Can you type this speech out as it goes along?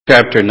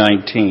chapter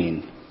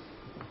 19,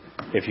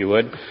 if you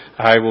would.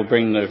 I will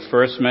bring the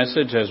first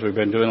message, as we've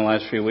been doing the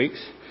last few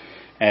weeks,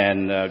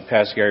 and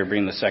Pastor Gary will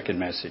bring the second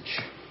message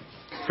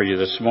for you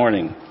this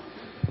morning.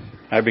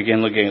 I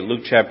begin looking at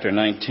Luke chapter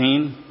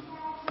 19,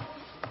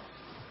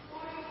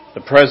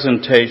 the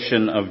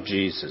presentation of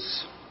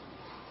Jesus.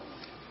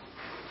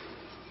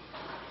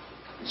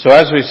 So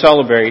as we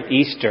celebrate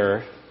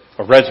Easter,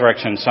 or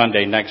Resurrection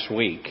Sunday next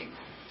week,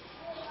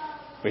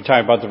 we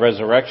talk about the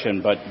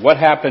resurrection, but what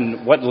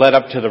happened, what led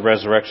up to the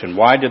resurrection?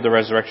 Why did the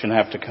resurrection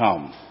have to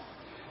come?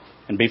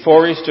 And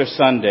before Easter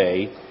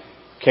Sunday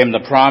came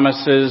the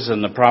promises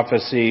and the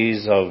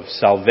prophecies of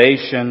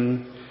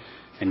salvation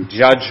and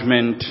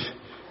judgment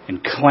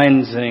and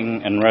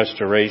cleansing and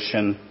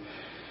restoration.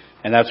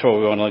 And that's what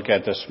we want to look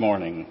at this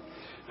morning.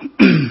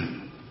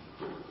 I'm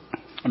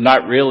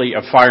not really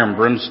a fire and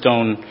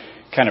brimstone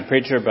kind of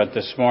preacher, but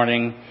this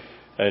morning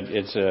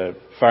it's a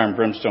fire and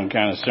brimstone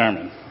kind of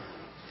sermon.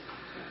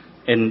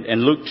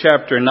 In Luke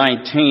chapter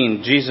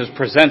 19, Jesus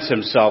presents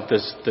himself.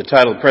 The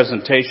title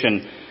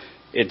presentation,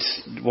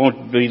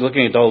 won't be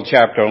looking at the whole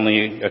chapter,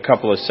 only a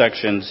couple of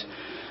sections.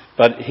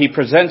 But he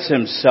presents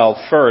himself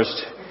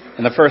first,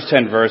 in the first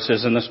 10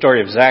 verses, in the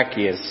story of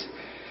Zacchaeus,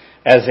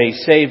 as a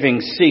saving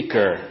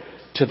seeker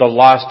to the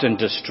lost and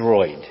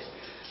destroyed.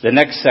 The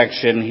next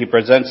section, he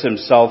presents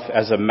himself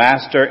as a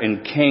master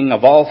and king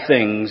of all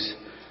things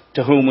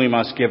to whom we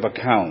must give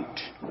account.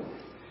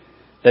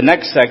 The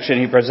next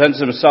section, he presents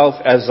himself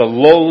as a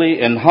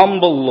lowly and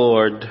humble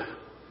Lord,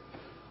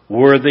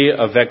 worthy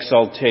of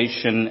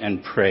exaltation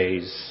and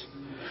praise.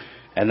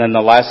 And then the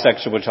last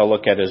section, which I'll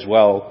look at as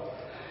well,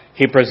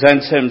 he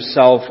presents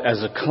himself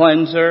as a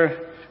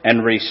cleanser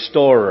and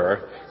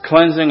restorer,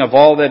 cleansing of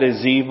all that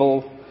is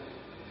evil,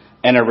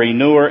 and a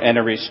renewer and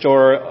a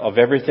restorer of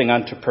everything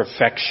unto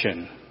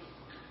perfection,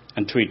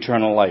 unto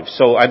eternal life.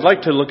 So I'd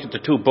like to look at the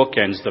two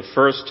bookends, the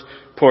first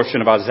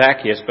portion about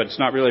Zacchaeus, but it's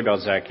not really about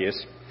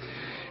Zacchaeus,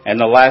 and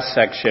the last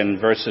section,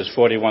 verses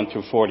 41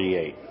 through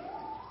 48.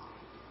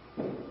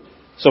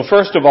 So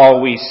first of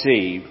all, we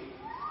see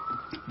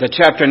that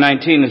chapter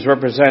 19 is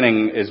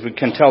representing, as we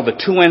can tell, the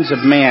two ends of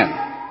man.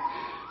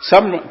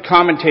 Some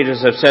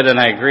commentators have said, and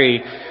I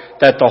agree,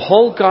 that the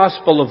whole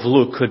Gospel of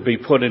Luke could be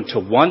put into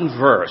one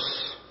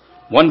verse.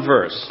 One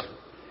verse.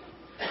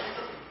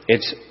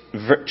 It's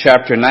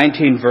chapter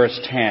 19, verse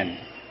 10.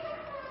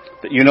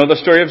 You know the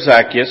story of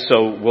Zacchaeus,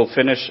 so we'll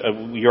finish.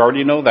 You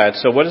already know that.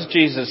 So what does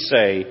Jesus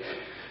say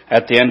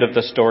at the end of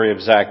the story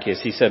of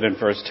Zacchaeus? He said in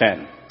verse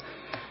 10,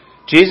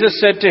 Jesus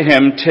said to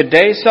him,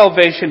 "Today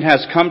salvation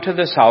has come to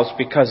this house,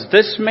 because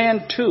this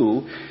man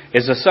too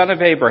is a son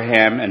of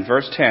Abraham." And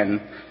verse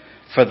 10,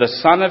 "For the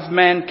Son of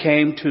Man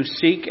came to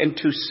seek and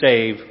to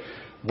save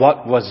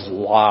what was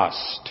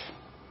lost."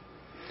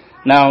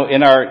 Now,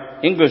 in our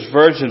English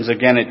versions,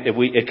 again,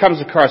 it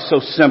comes across so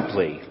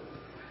simply,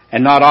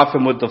 and not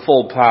often with the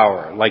full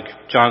power, like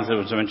Jonathan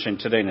was mentioning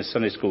today in his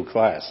Sunday school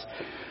class.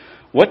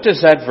 What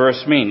does that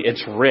verse mean?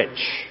 It's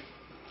rich.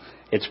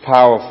 It's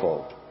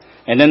powerful.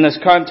 And in this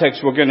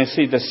context, we're going to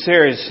see the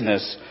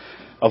seriousness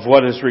of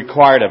what is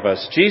required of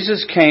us.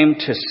 Jesus came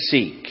to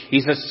seek.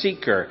 He's a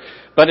seeker.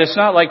 But it's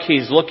not like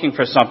he's looking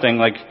for something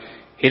like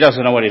he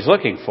doesn't know what he's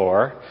looking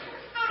for,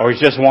 or he's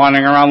just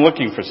wandering around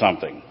looking for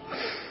something.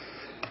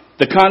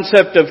 The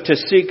concept of to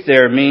seek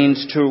there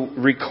means to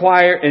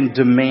require and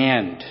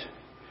demand.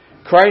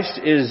 Christ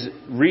is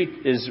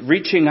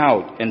reaching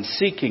out and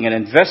seeking and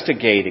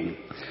investigating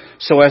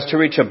so as to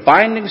reach a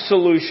binding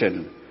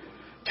solution,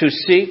 to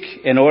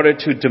seek in order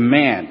to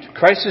demand.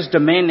 Christ is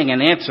demanding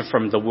an answer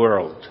from the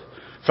world,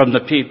 from the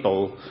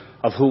people,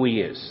 of who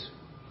he is.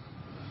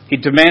 He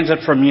demands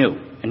it from you,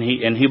 and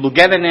he will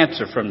get an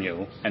answer from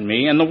you and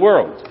me and the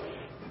world.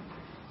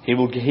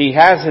 He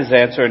has his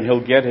answer, and he'll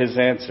get his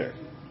answer.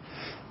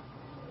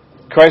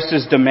 Christ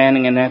is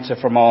demanding an answer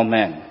from all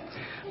men.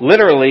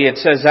 Literally, it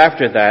says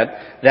after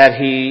that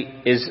he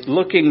is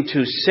looking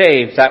to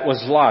save that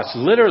was lost.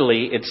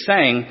 Literally, it's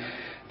saying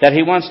that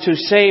he wants to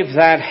save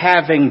that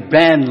having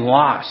been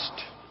lost.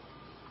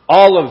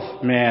 All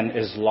of man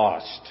is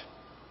lost.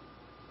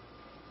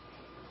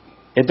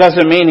 It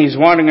doesn't mean he's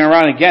wandering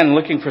around again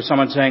looking for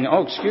someone saying,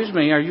 "Oh, excuse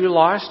me, are you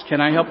lost?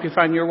 Can I help you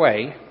find your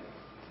way?"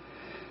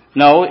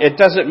 No, it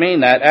doesn't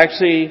mean that.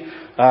 Actually,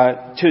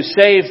 to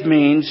save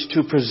means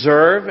to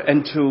preserve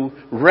and to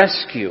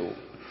rescue.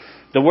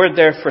 The word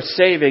there for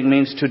saving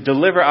means to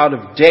deliver out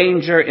of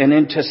danger and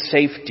into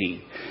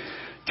safety.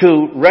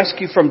 To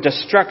rescue from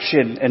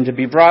destruction and to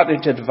be brought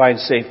into divine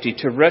safety.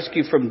 To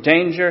rescue from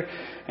danger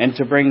and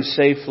to bring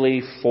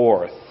safely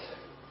forth.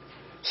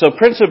 So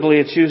principally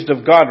it's used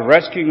of God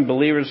rescuing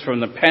believers from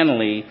the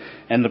penalty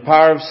and the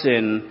power of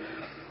sin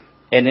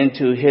and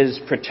into his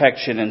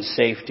protection and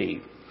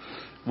safety.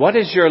 What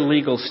is your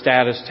legal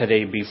status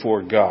today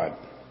before God?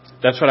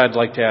 That's what I'd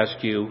like to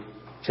ask you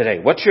today.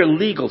 What's your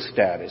legal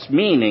status?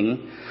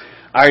 Meaning,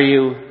 are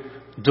you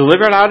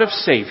delivered out of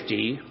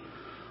safety,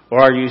 or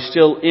are you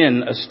still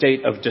in a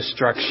state of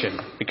destruction?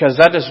 Because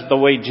that is the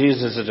way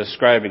Jesus is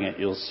describing it,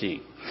 you'll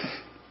see.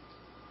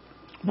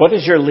 What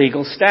is your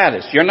legal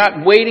status? You're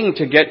not waiting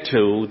to get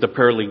to the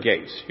pearly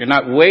gates. You're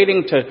not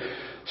waiting to...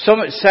 So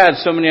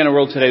many in the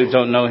world today who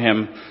don't know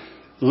Him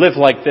live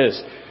like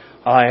this.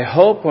 I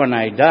hope when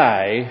I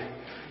die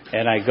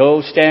and I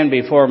go stand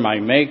before my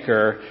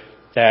Maker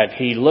that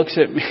He looks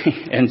at me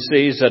and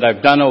sees that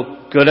I've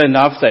done good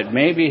enough that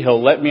maybe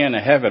He'll let me into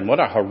heaven. What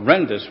a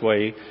horrendous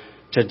way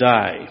to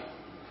die.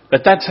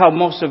 But that's how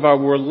most of our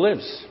world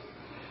lives.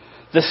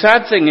 The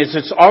sad thing is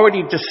it's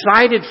already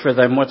decided for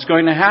them what's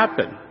going to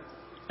happen.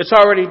 It's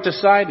already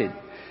decided.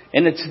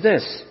 And it's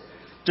this.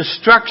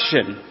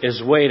 Destruction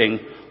is waiting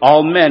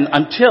all men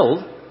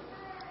until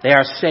they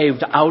are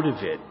saved out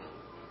of it.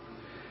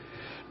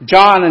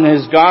 John in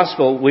his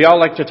gospel, we all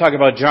like to talk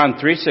about John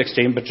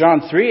 3:16, but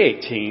John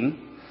 3:18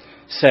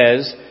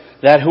 says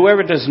that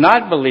whoever does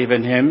not believe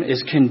in Him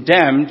is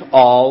condemned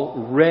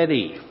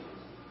already.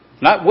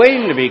 Not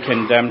waiting to be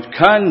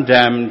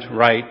condemned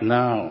right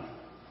now.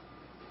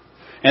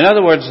 In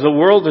other words, the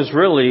world is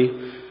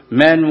really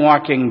men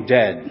walking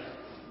dead.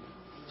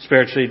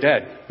 Spiritually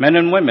dead. Men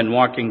and women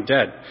walking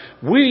dead.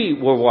 We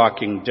were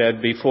walking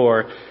dead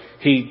before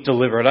He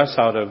delivered us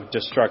out of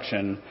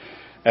destruction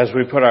as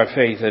we put our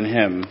faith in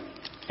Him.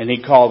 And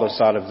He called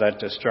us out of that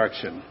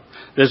destruction.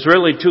 There's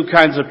really two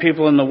kinds of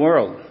people in the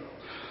world.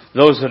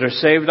 Those that are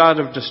saved out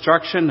of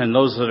destruction and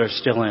those that are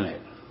still in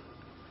it.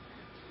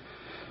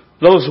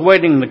 Those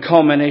waiting the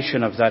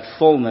culmination of that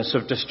fullness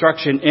of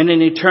destruction in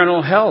an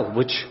eternal hell,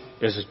 which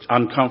is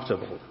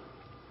uncomfortable.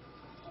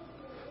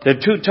 There are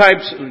two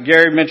types,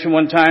 Gary mentioned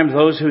one time,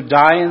 those who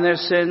die in their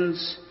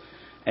sins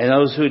and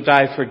those who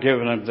die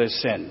forgiven of their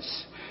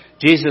sins.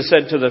 Jesus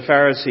said to the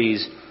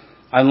Pharisees,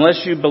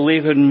 unless you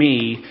believe in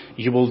me,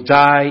 you will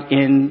die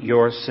in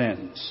your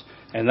sins.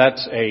 And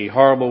that's a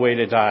horrible way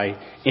to die,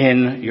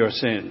 in your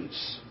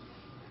sins.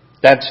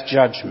 That's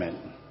judgment.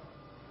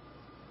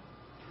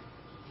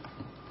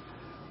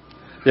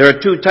 There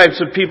are two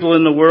types of people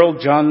in the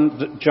world.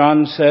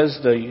 John says,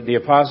 the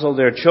apostle,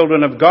 they're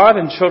children of God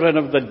and children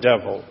of the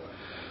devil.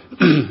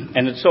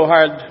 And it's so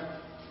hard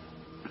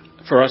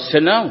for us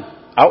to know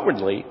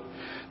outwardly.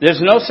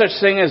 There's no such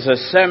thing as a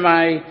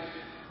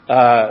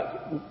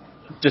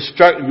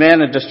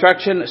man of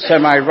destruction,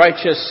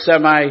 semi-righteous,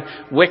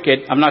 semi-wicked.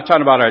 I'm not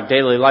talking about our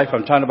daily life.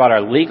 I'm talking about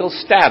our legal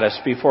status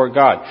before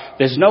God.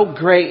 There's no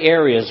gray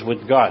areas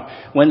with God.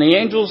 When the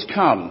angels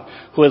come,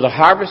 who are the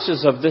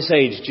harvesters of this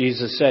age,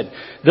 Jesus said,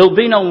 there'll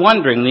be no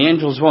wondering. The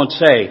angels won't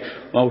say,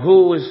 well,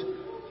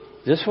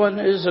 this one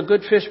is a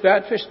good fish,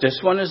 bad fish. This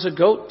one is a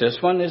goat. This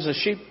one is a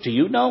sheep. Do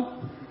you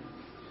know?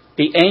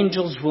 The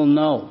angels will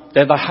know.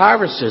 They're the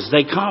harvesters.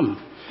 They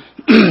come.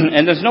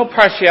 And there's no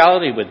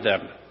partiality with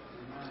them.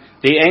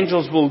 The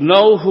angels will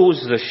know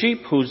who's the sheep,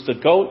 who's the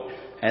goat,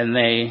 and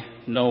they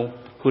know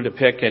who to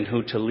pick and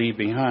who to leave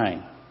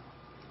behind.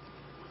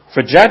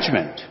 For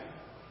judgment,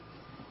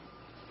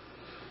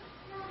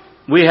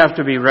 we have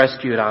to be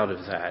rescued out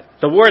of that.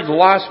 The word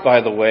lost, by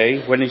the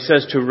way, when he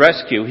says to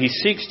rescue, he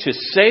seeks to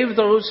save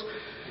those.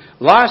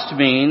 Lost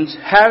means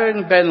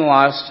having been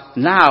lost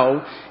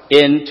now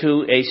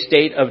into a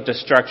state of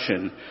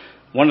destruction.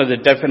 One of the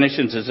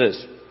definitions is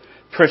this: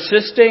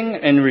 persisting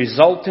and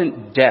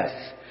resultant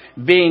death,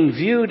 being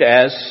viewed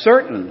as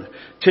certain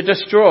to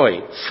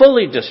destroy,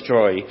 fully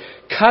destroy,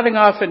 cutting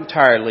off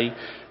entirely,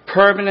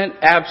 permanent,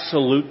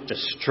 absolute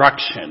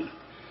destruction.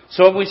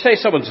 So when we say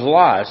someone's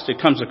lost,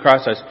 it comes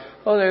across as,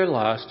 oh, they're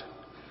lost.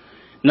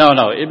 No,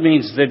 it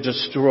means they're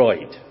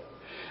destroyed.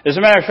 As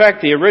a matter of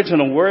fact, the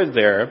original word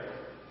there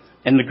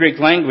in the Greek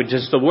language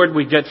is the word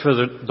we get for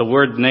the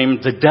word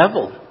named the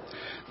devil.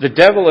 The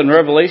devil in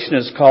Revelation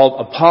is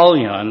called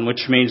Apollyon,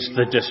 which means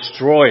the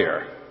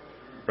destroyer,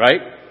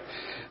 right?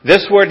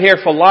 This word here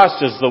for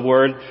lost is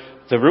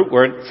the root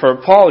word for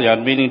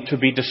Apollyon, meaning to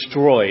be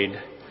destroyed,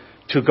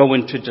 to go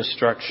into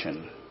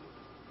destruction.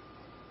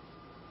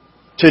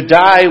 To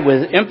die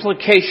with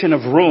implication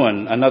of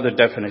ruin, another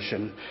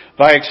definition,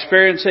 by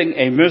experiencing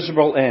a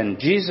miserable end.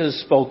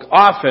 Jesus spoke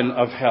often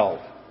of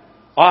hell.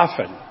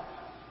 Often.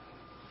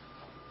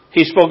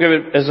 He spoke of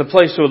it as a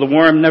place where the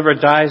worm never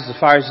dies, the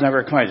fires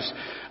never quench.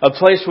 A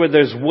place where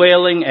there's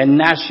wailing and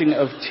gnashing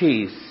of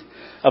teeth.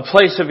 A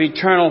place of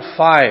eternal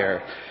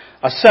fire.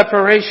 A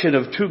separation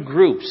of two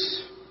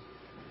groups.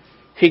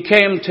 He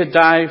came to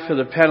die for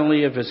the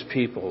penalty of His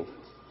people.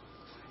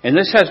 And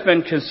this has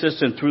been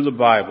consistent through the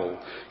Bible.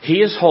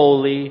 He is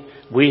holy.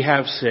 We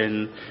have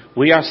sin.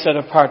 We are set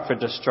apart for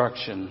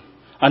destruction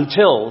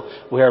until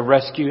we are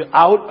rescued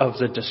out of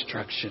the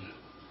destruction.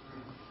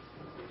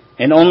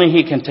 And only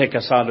He can take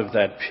us out of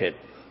that pit.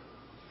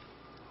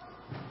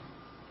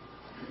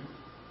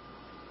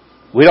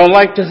 We don't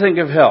like to think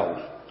of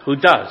hell. Who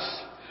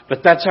does? But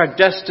that's our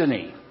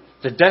destiny.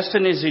 The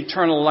destiny is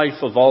eternal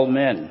life of all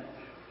men.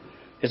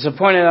 It's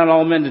appointed on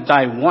all men to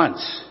die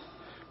once,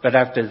 but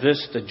after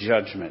this, the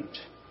judgment.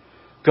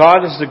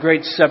 God is the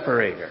great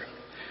separator.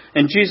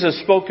 And Jesus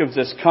spoke of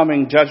this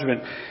coming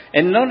judgment.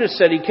 And notice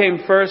that He came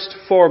first,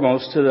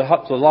 foremost, to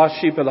the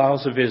lost sheep of the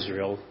house of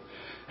Israel.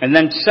 And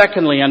then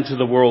secondly, unto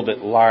the world at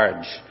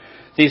large.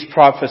 These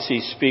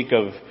prophecies speak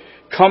of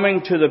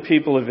coming to the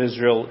people of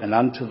Israel and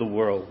unto the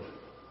world.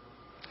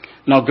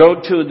 Now go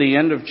to the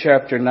end of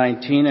chapter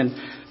 19 and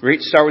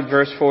start with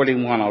verse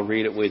 41. I'll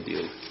read it with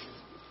you.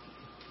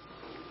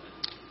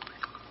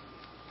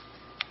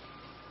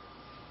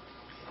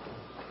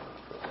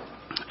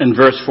 In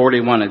verse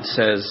 41 it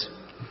says,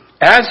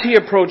 "As he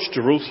approached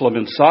Jerusalem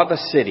and saw the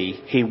city,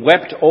 he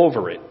wept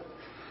over it.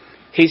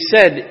 He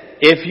said,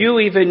 'If you,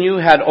 even you,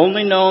 had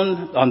only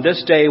known on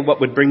this day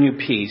what would bring you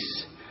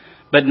peace,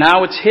 but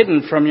now it's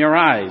hidden from your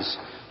eyes.'"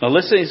 Now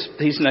listen to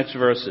these next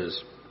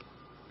verses.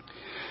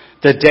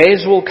 "The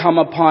days will come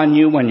upon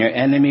you when your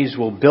enemies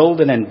will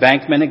build an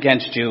embankment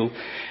against you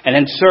and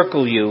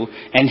encircle you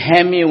and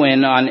hem you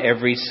in on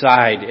every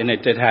side." And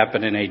it did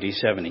happen in AD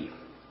 70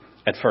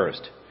 at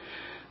first.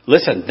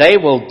 Listen, "They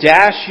will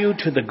dash you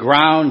to the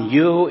ground,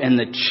 you and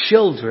the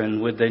children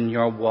within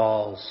your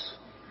walls."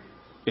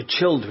 Your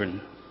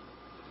children.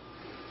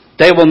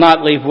 "They will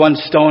not leave one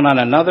stone on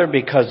another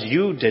because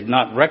you did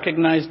not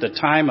recognize the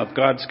time of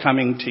God's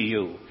coming to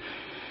you."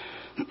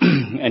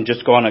 And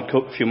just go on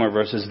a few more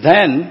verses.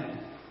 "Then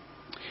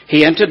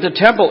he entered the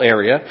temple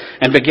area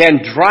and began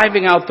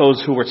driving out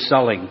those who were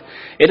selling.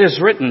 'It is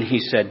written,' he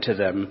said to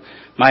them,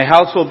 'My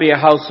house will be a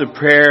house of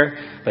prayer,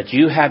 but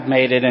you have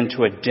made it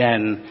into a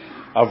den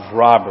of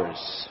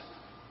robbers.'"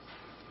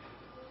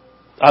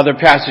 Other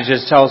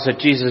passages tell us that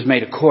Jesus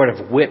made a cord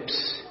of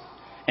whips,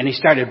 and he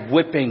started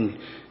whipping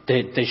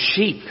the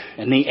sheep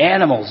and the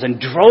animals and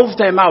drove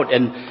them out,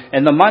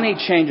 and the money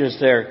changers,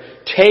 their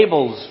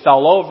tables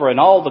fell over and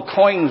all the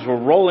coins were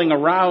rolling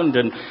around,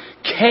 and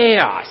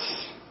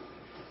chaos,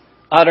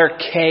 utter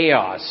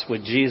chaos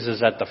with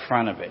Jesus at the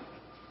front of it.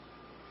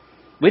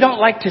 We don't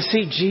like to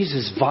see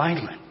Jesus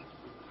violent.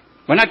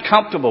 We're not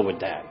comfortable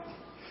with that.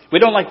 We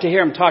don't like to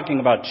hear him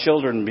talking about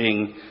children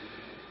being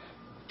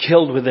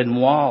killed within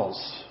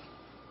walls.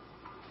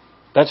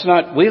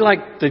 We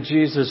like the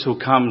Jesus who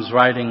comes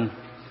riding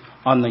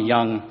on the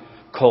young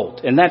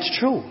colt. And that's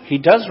true. He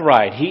does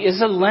ride. He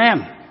is a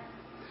lamb.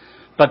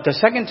 But the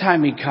second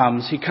time he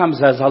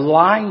comes as a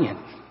lion.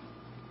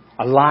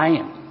 A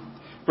lion.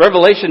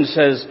 Revelation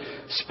says,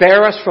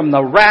 "Spare us from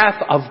the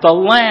wrath of the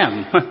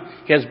lamb."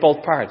 He has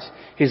both parts.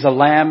 He's a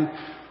lamb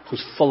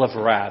who's full of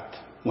wrath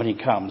when he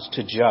comes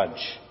to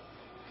judge.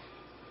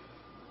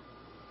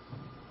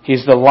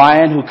 He's the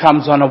lion who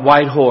comes on a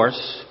white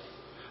horse,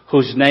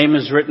 whose name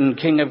is written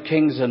King of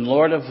Kings and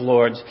Lord of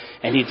Lords,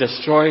 and he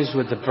destroys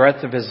with the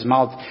breath of his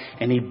mouth,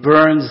 and he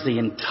burns the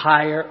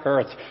entire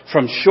earth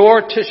from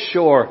shore to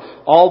shore.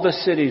 All the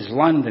cities,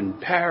 London,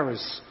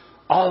 Paris,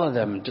 all of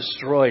them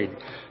destroyed,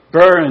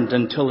 burned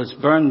until it's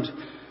burned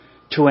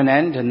to an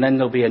end, and then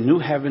there'll be a new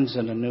heavens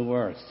and a new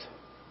earth.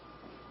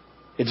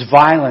 It's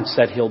violence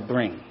that he'll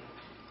bring.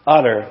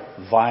 Utter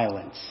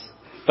violence.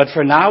 But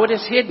for now it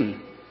is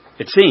hidden.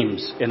 It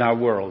seems in our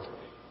world,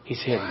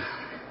 he's hidden.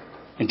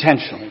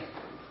 Intentionally.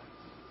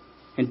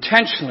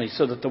 Intentionally,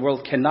 so that the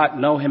world cannot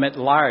know him at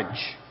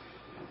large.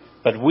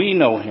 But we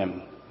know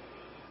him.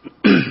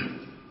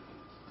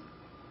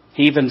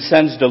 He even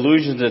sends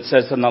delusions, it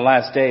says in the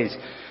last days.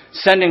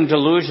 Sending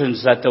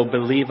delusions that they'll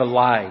believe a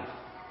lie.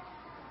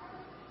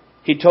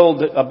 He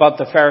told about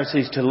the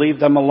Pharisees to leave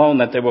them alone,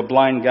 that they were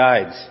blind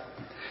guides.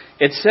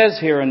 It says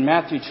here in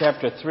Matthew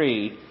chapter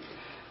 3,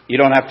 you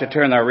don't have to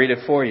turn, I'll read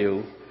it for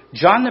you.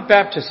 John the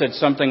Baptist said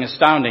something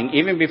astounding.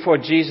 Even before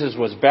Jesus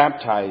was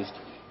baptized,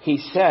 he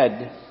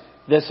said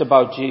this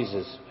about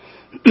Jesus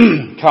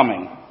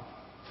coming.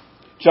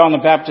 John the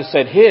Baptist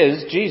said,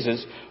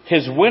 Jesus,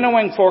 his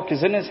winnowing fork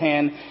is in his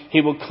hand.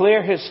 He will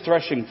clear his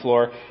threshing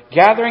floor,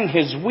 gathering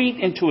his wheat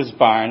into his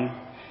barn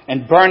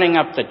and burning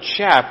up the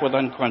chaff with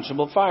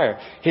unquenchable fire.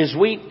 His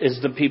wheat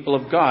is the people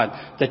of God.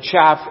 The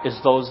chaff is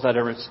those that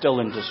are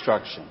still in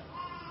destruction.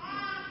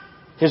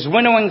 His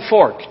winnowing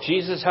fork.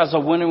 Jesus has a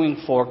winnowing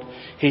fork.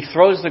 He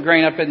throws the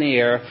grain up in the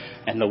air,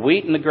 and the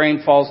wheat and the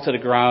grain falls to the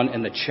ground,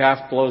 and the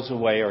chaff blows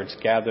away, or it's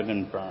gathered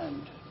and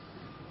burned.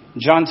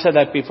 John said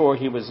that before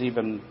he was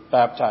even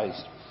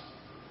baptized.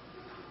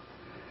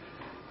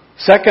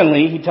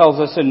 Secondly, he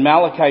tells us in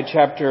Malachi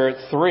chapter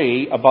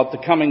 3 about the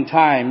coming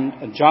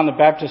time. John the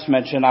Baptist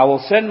mentioned, "I will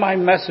send my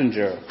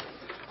messenger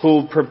who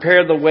will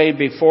prepare the way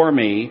before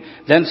me.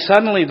 Then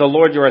suddenly the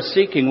Lord you are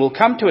seeking will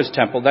come to his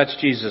temple." That's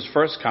Jesus'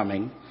 first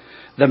coming.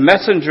 "The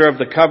messenger of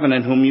the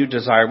covenant whom you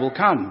desire will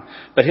come."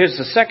 But here's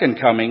the second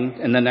coming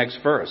in the next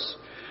verse.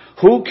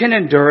 "Who can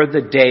endure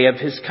the day of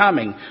his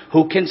coming?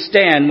 Who can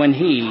stand when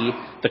he,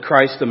 the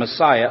Christ, the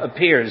Messiah,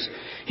 appears?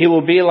 He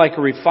will be like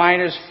a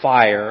refiner's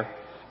fire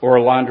or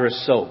a launderer's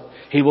soap.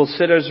 He will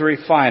sit as a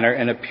refiner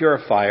and a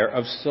purifier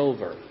of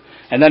silver."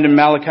 And then in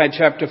Malachi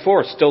chapter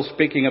 4, still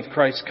speaking of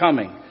Christ's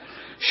coming.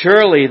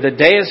 "Surely the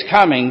day is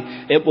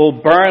coming, it will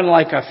burn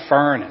like a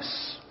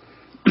furnace.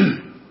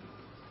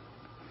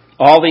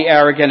 All the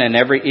arrogant and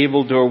every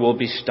evildoer will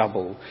be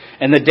stubble.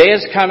 And the day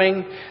is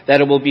coming that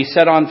it will be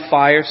set on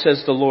fire,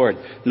 says the Lord.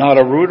 Not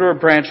a root or a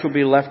branch will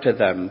be left to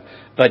them.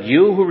 But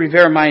you who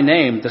revere my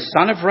name, the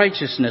Son of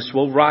Righteousness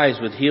will rise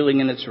with healing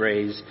in its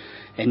rays,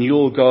 and you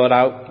will go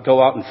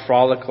out and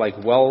frolic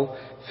like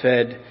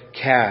well-fed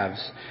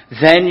calves.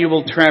 Then you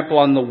will trample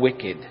on the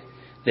wicked.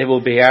 They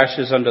will be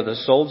ashes under the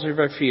soles of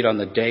your feet on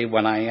the day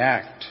when I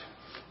act,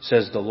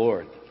 says the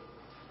Lord.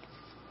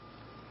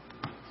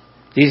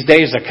 These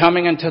days are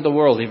coming into the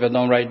world, even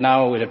though right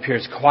now it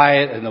appears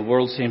quiet and the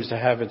world seems to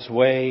have its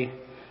way,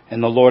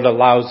 and the Lord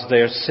allows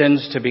their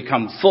sins to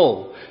become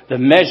full, the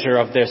measure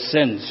of their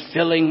sins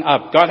filling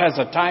up. God has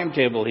a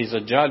timetable. He's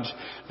a judge,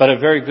 but a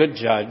very good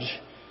judge,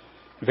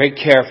 very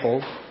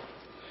careful,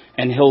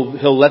 and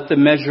he'll let the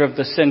measure of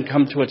the sin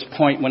come to its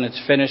point. When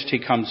it's finished, he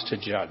comes to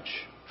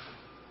judge.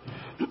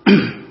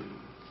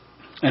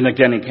 And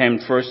again, he came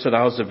first to the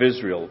house of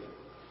Israel.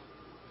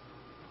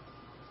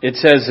 It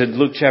says in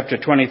Luke chapter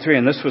 23,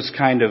 and this was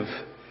kind of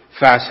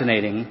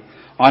fascinating,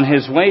 on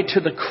his way to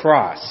the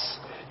cross,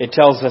 it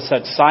tells us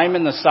that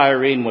Simon the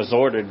Cyrene was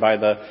ordered by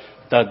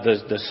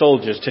the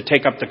soldiers to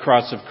take up the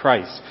cross of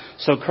Christ.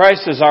 So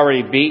Christ is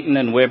already beaten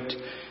and whipped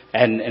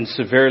and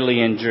severely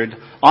injured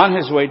on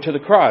his way to the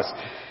cross.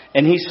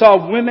 And he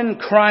saw women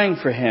crying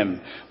for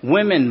him,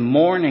 women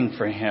mourning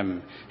for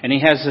him. And he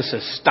has this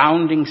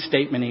astounding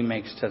statement he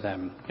makes to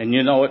them. And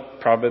you know it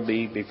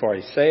probably before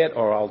I say it,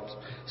 or I'll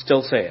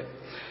still say it.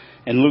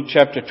 In Luke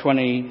chapter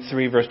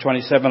 23, verse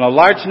 27, a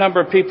large number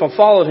of people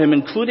followed him,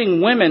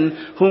 including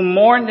women who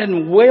mourned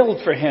and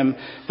wailed for him.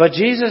 But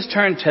Jesus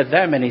turned to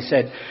them and he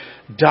said,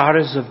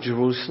 daughters of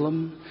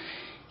Jerusalem,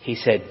 he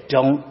said,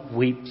 don't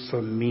weep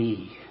for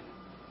me.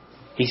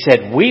 He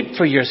said, weep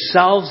for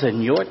yourselves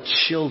and your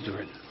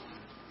children.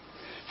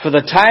 For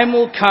the time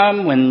will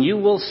come when you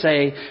will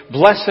say,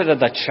 blessed are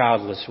the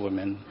childless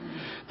women,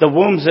 the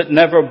wombs that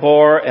never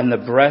bore and the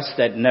breasts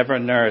that never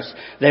nursed.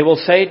 They will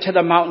say to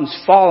the mountains,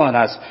 fall on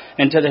us,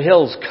 and to the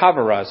hills,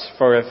 cover us.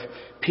 For if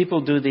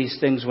people do these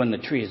things when the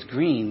tree is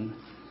green,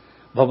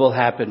 what will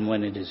happen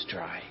when it is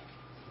dry?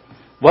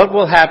 What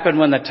will happen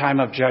when the time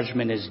of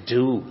judgment is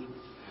due?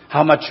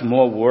 How much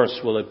more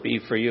worse will it be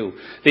for you?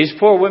 These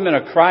poor women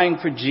are crying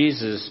for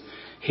Jesus.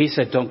 He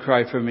said, don't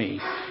cry for me.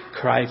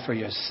 Cry for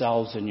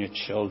yourselves and your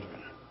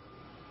children.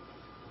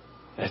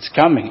 It's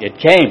coming. It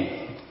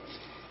came.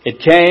 It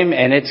came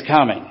and it's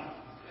coming.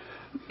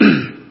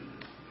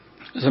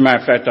 As a matter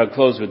of fact, I'll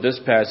close with this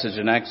passage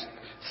in Acts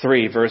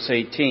 3, verse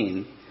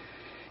 18.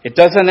 It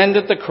doesn't end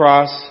at the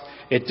cross.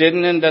 It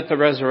didn't end at the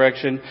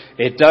resurrection.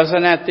 It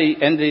doesn't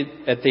end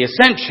at the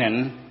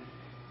ascension.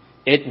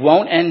 It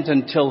won't end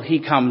until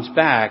he comes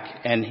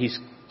back, and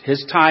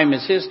his time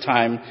is his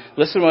time.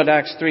 Listen to what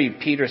Acts 3,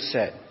 Peter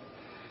said.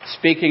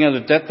 Speaking of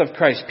the death of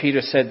Christ, Peter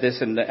said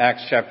this in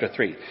Acts chapter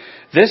 3.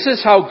 This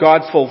is how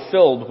God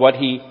fulfilled what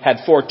he had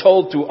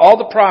foretold through all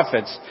the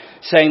prophets,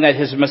 saying that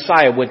his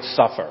Messiah would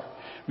suffer.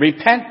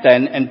 Repent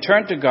then and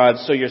turn to God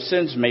so your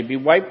sins may be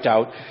wiped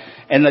out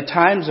and the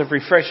times of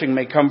refreshing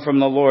may come from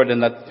the Lord,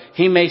 and that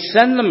he may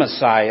send the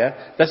Messiah.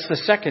 That's the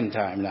second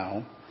time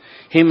now.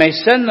 He may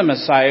send the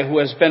Messiah who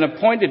has been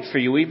appointed for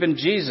you, even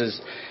Jesus.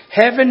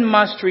 Heaven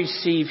must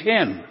receive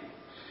him.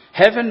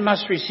 Heaven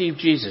must receive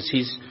Jesus.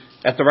 He's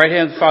at the right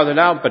hand of the Father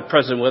now, but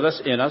present with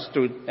us,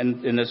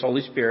 in this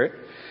Holy Spirit.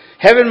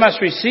 Heaven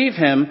must receive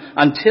him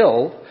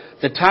until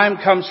the time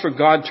comes for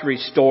God to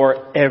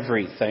restore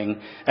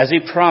everything, as he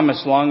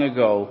promised long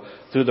ago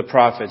through the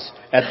prophets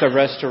at the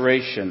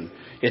restoration.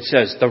 It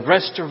says, the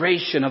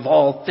restoration of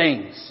all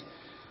things.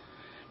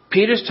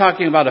 Peter's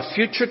talking about a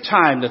future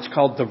time that's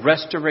called the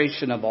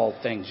restoration of all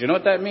things. You know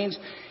what that means?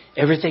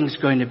 Everything's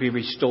going to be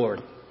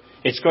restored.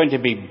 It's going to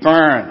be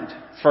burned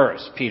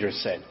first, Peter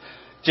said.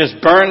 Just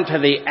burned to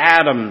the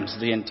atoms,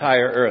 the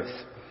entire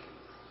earth.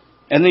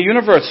 And the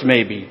universe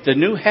maybe, the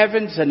new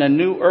heavens and a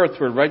new earth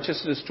where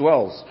righteousness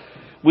dwells.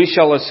 We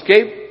shall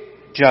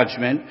escape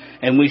judgment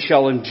and we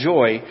shall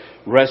enjoy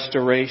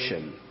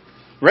restoration.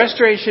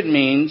 Restoration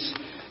means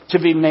to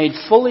be made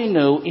fully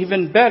new,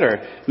 even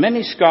better.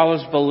 Many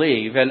scholars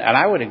believe, and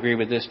I would agree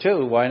with this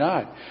too, why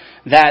not?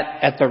 That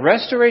at the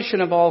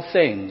restoration of all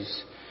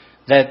things,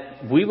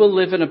 that we will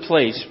live in a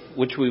place,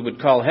 which we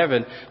would call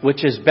heaven,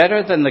 which is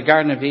better than the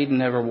Garden of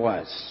Eden ever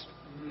was.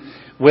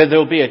 Where there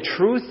will be a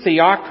true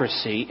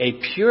theocracy,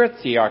 a pure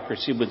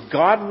theocracy with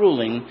God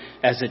ruling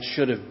as it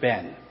should have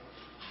been.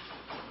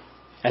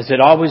 As it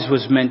always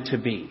was meant to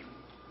be.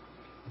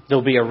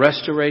 There'll be a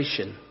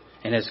restoration,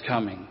 and it's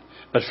coming.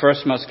 But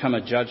first must come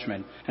a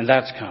judgment, and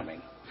that's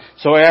coming.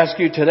 So I ask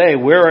you today,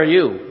 where are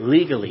you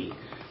legally?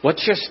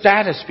 What's your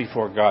status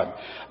before God?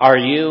 Are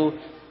you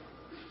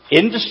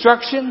in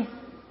destruction?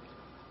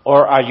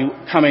 Or are you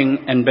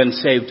coming and been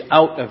saved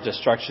out of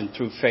destruction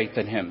through faith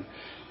in him?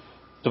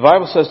 The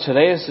Bible says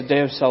today is the day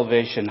of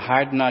salvation.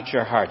 Harden not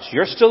your hearts.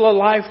 You're still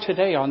alive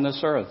today on this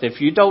earth. If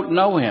you don't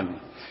know him,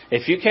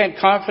 if you can't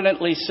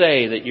confidently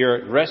say that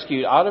you're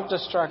rescued out of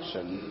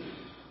destruction,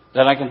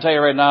 then I can tell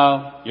you right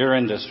now, you're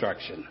in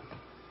destruction.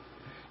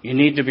 You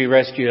need to be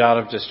rescued out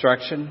of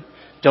destruction.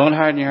 Don't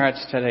harden your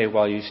hearts today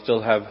while you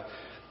still have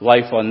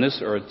life on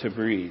this earth to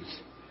breathe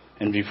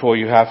and before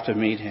you have to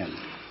meet him.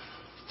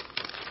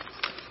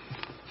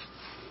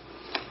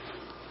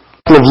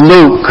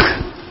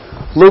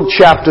 Luke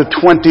chapter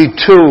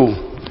 22.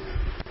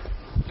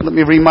 Let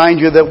me remind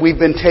you that we've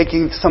been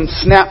taking some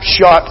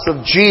snapshots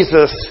of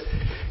Jesus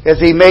as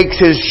he makes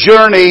his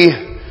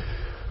journey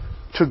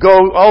to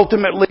go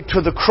ultimately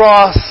to the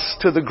cross,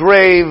 to the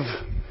grave,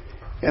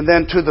 and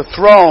then to the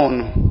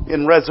throne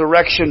in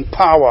resurrection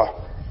power.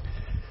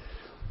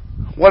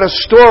 What a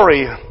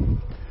story.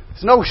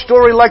 There's no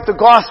story like the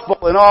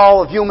gospel in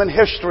all of human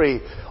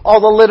history. All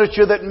the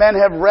literature that men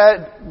have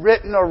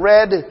written or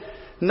read,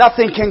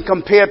 nothing can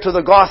compare to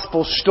the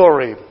gospel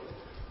story.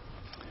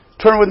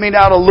 Turn with me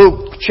now to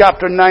Luke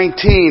chapter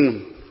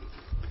 19,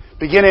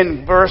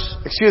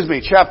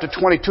 chapter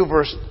 22,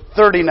 verse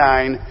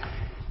 39.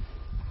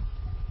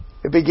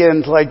 It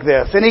begins like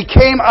this. And he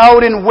came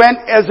out and went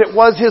as it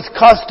was his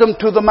custom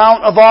to the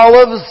Mount of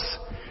Olives,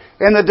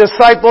 and the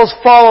disciples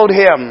followed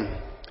him.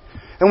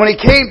 And when he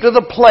came to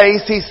the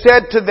place, he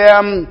said to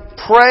them,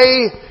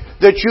 "Pray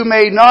that you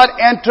may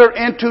not enter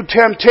into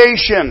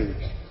temptation."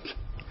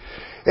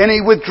 And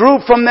he withdrew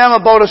from them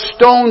about a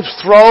stone's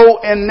throw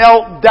and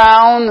knelt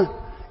down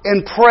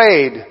and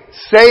prayed,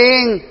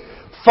 saying,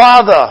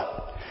 "Father,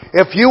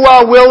 if you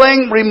are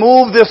willing,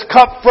 remove this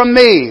cup from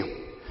me.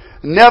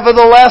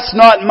 Nevertheless,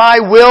 not my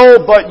will,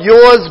 but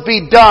yours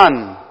be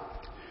done."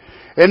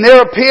 And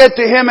there appeared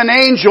to him an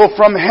angel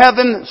from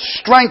heaven,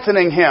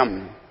 strengthening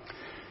him.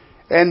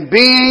 And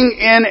being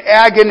in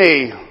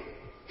agony,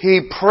 he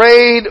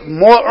prayed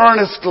more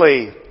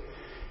earnestly,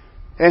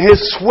 and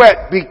his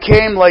sweat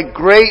became like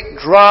great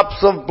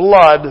drops of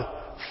blood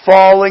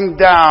falling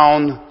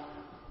down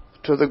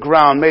to the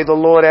ground. May the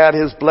Lord add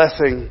his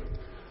blessing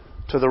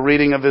to the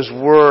reading of his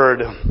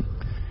word.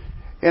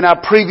 In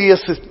our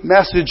previous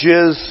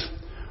messages,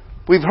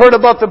 we've heard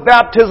about the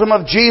baptism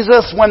of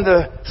Jesus when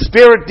the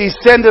Spirit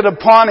descended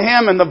upon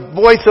him and the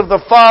voice of the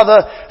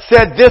Father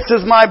said, "This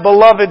is my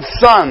beloved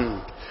Son."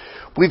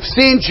 We've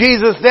seen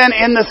Jesus then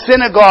in the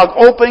synagogue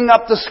opening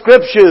up the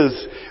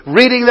Scriptures,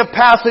 reading the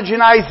passage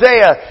in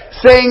Isaiah,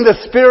 saying,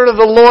 "The Spirit of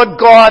the Lord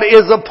God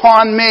is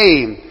upon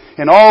me."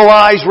 And all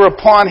eyes were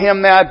upon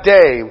him that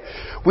day.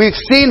 We've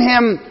seen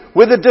him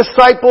with the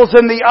disciples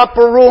in the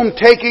upper room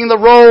taking the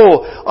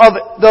role of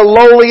the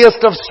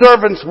lowliest of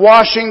servants,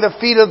 washing the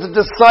feet of the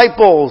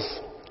disciples.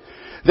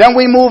 Then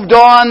we moved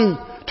on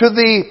to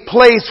the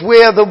place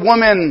where the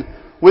woman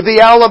with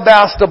the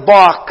alabaster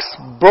box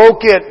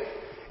broke it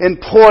and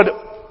poured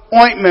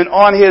ointment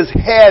on his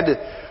head,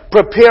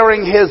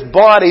 preparing his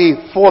body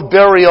for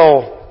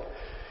burial.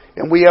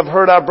 And we have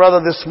heard our brother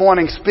this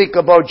morning speak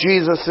about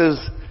Jesus'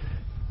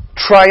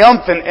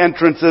 triumphant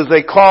entrance, as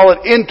they call it,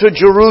 into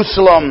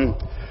Jerusalem,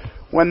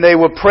 when they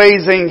were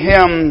praising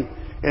him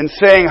and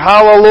saying,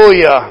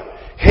 "Hallelujah,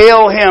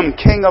 hail him,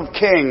 King of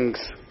Kings."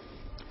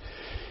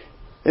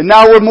 And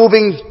now we're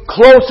moving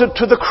closer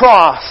to the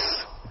cross.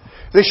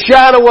 The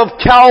shadow of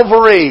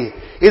Calvary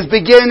is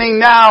beginning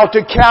now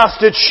to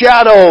cast its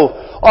shadow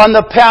on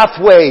the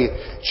pathway.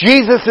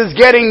 Jesus is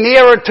getting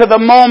nearer to the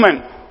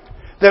moment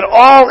that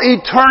all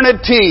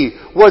eternity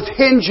was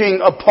hinging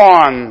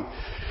upon.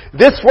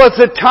 This was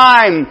the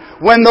time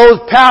when those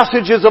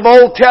passages of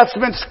Old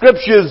Testament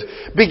scriptures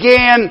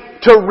began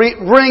to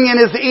ring in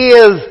his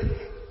ears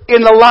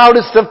in the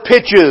loudest of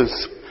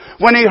pitches.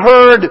 When he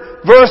heard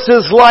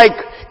verses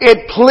like,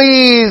 "It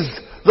pleased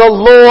the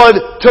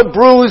Lord to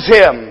bruise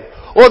him,"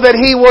 or that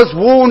he was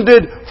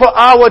wounded for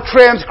our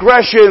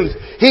transgressions,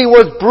 he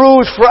was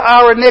bruised for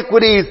our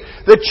iniquities,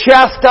 the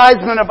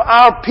chastisement of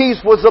our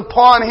peace was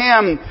upon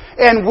him,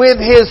 and with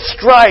his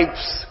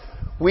stripes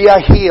we are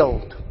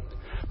healed.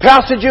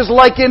 Passages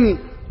like in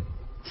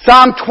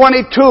Psalm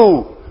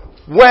 22,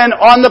 when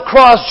on the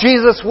cross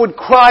Jesus would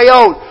cry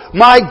out,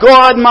 my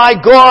God,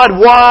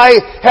 why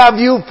have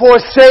you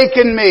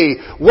forsaken me?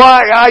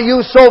 Why are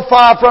you so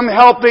far from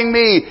helping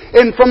me?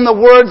 And from the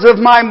words of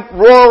my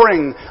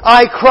roaring,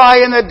 I cry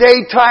in the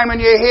daytime and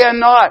you hear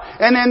not,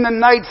 and in the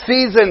night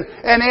season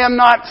and am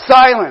not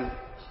silent."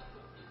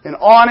 And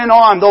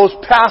on those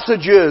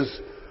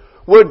passages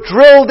were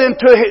drilled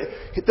into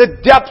the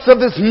depths of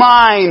his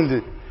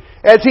mind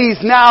as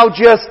he's now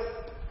just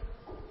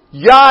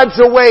yards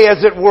away,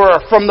 as it were,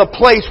 from the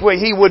place where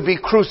he would be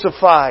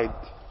crucified.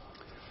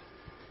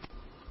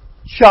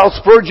 Charles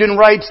Spurgeon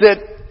writes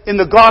that in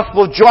the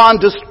Gospel, John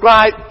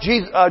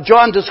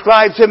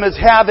describes him as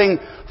having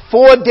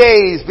 4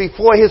 days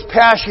before his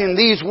passion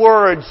these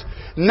words,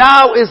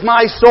 "Now is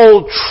my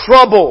soul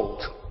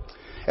troubled."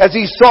 As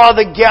he saw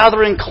the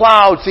gathering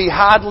clouds, he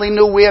hardly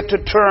knew where to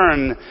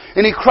turn.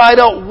 And he cried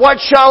out, "What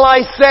shall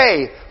I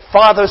say?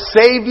 Father,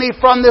 save me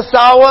from this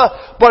hour,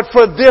 but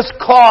for this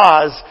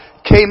cause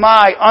came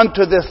I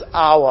unto this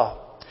hour."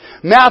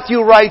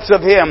 Matthew writes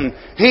of him,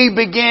 "He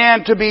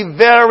began to be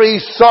very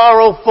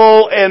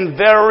sorrowful and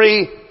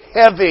very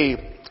heavy."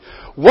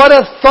 What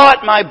a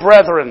thought, my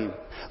brethren,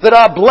 that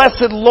our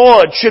blessed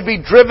Lord should be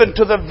driven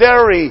to the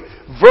very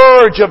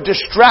verge of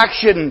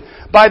distraction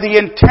by the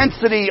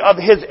intensity of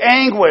his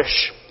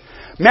anguish.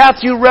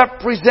 Matthew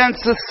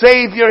represents the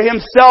Savior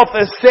himself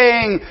as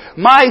saying,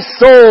 "My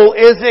soul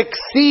is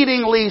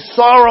exceedingly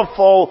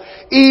sorrowful,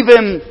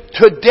 even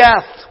to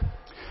death."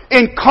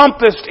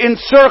 encompassed,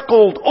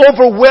 encircled,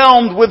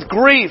 overwhelmed with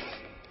grief.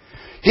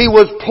 He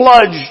was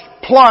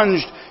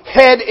plunged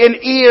head and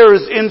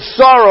ears in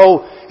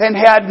sorrow and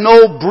had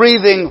no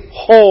breathing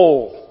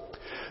hole.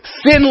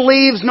 Sin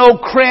leaves no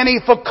cranny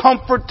for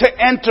comfort to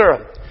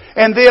enter,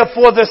 and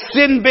therefore the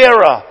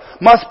sin-bearer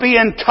must be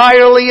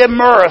entirely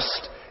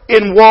immersed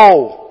in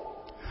woe.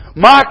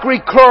 Mark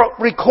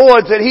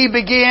records that he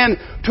began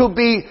to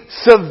be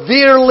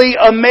severely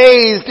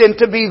amazed and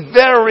to be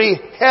very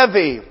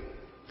heavy.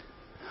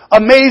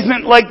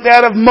 Amazement like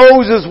that of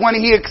Moses when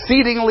he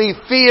exceedingly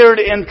feared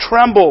and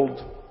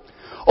trembled.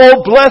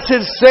 O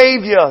blessed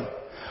Savior,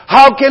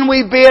 how can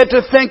we bear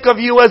to think of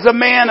you as a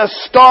man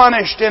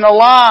astonished and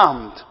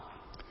alarmed?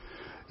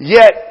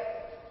 Yet,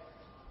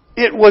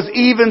 it was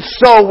even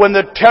so when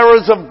the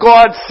terrors of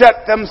God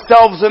set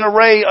themselves in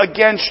array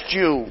against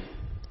you.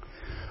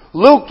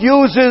 Luke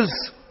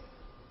uses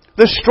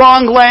the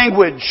strong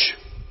language,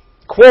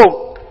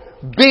 quote,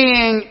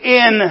 being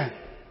in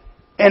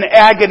an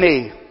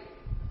agony.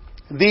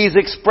 These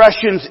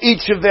expressions,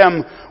 each of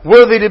them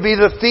worthy to be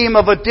the theme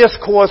of a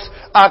discourse,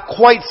 are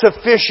quite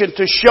sufficient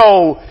to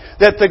show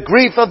that the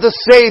grief of the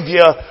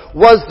Savior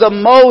was the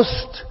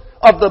most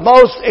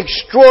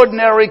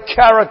extraordinary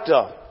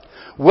character,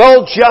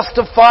 well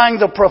justifying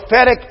the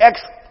prophetic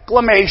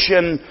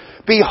exclamation,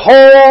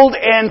 "Behold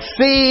and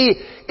see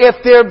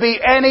if there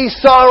be any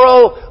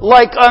sorrow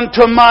like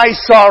unto my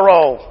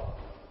sorrow,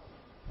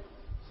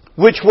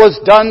 which was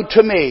done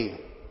to me."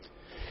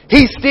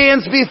 He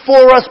stands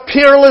before us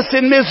peerless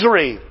in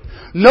misery.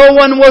 No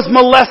one was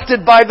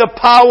molested by the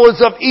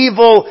powers of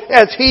evil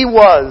as he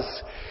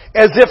was,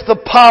 as if the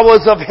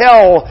powers of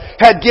hell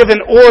had given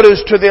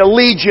orders to their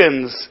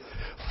legions.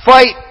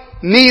 Fight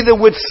neither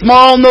with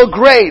small nor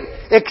great,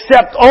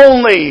 except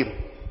only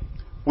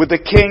with the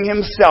King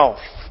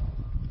himself.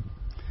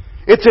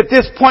 It's at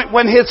this point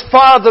when his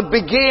Father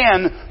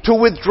began to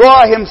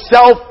withdraw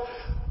himself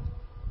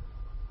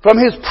from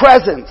his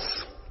presence.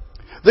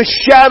 The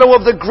shadow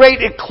of the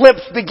great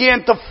eclipse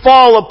began to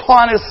fall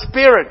upon his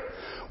spirit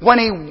when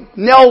he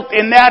knelt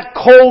in that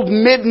cold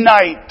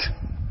midnight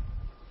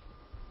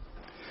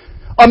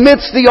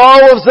amidst the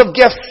olives of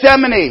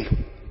Gethsemane.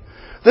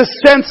 The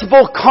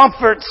sensible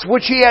comforts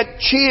which had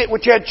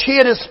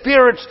cheered his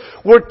spirits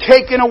were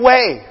taken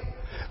away.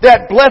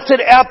 That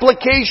blessed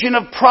application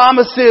of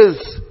promises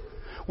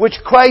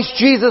which Christ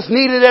Jesus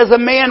needed as a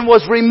man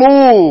was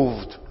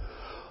removed.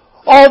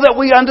 All that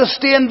we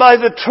understand by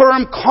the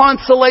term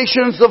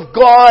consolations of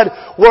God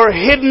were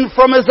hidden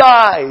from his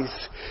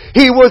eyes.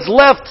 He was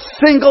left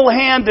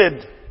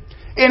single-handed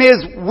in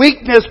his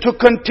weakness to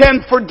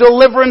contend for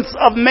deliverance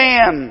of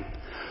man.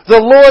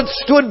 The Lord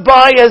stood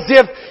by as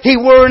if he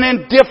were an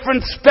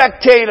indifferent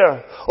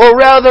spectator, or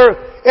rather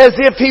as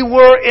if he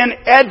were an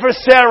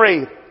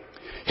adversary.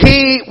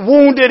 He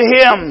wounded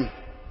him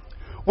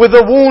with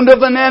the wound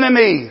of an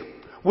enemy,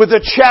 with the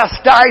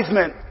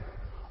chastisement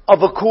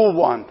of a true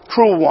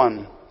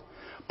one.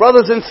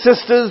 Brothers and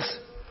sisters,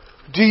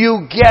 do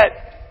you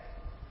get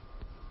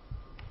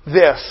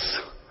this?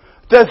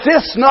 Does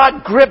this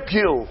not grip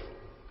you?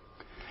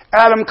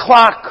 Adam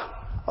Clarke,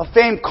 a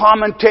famed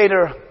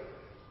commentator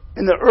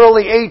in the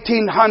early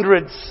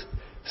 1800s,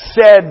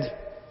 said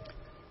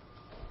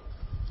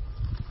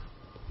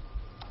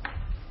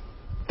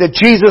that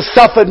Jesus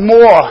suffered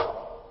more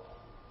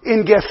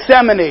in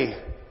Gethsemane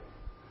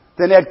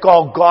than at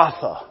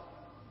Golgotha.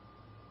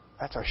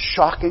 That's a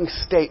shocking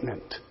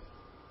statement.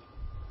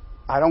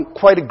 I don't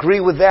quite agree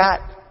with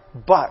that,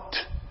 but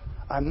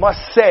I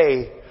must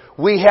say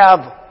we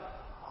have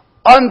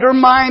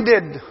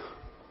undermined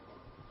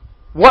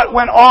what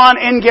went on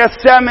in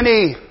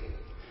Gethsemane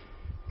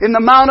in the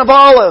Mount of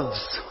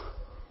Olives.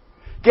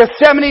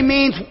 Gethsemane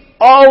means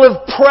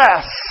olive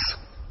press.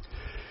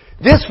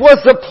 This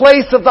was the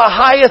place of the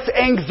highest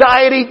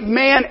anxiety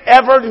man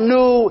ever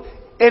knew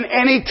in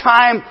any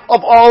time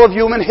of all of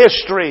human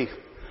history.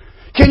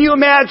 Can you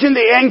imagine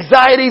the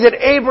anxiety that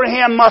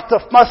Abraham must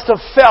have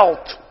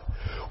felt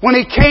when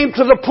he came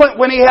to the point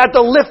when he had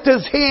to lift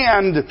his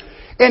hand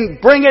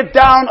and bring it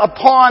down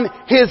upon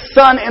his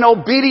son in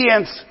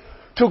obedience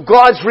to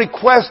God's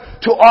request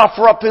to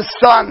offer up his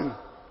son?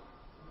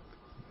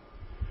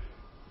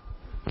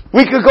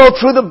 We could go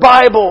through the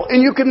Bible,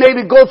 and you could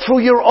maybe go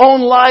through your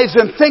own lives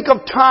and think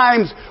of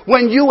times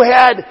when you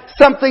had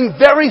something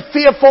very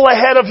fearful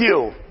ahead of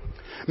you.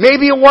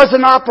 Maybe it was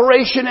an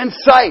operation in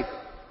sight.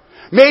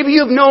 Maybe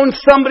you've known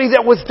somebody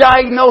that was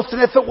diagnosed,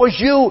 and if it was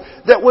you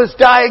that was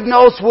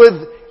diagnosed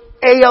with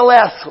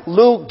ALS,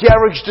 Lou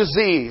Gehrig's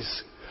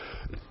disease.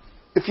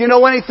 If you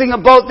know anything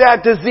about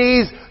that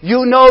disease,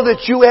 you know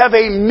that you have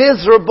a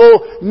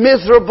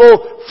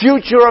miserable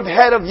future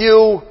ahead of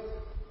you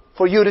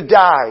for you to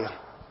die.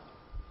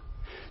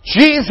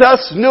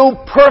 Jesus knew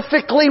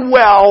perfectly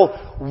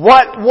well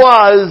what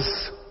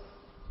was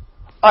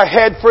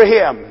ahead for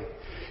him.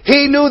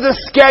 He knew the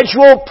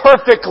schedule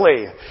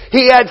perfectly.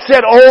 He had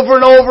said over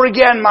and over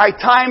again, my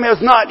time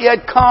has not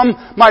yet come,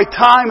 my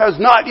time has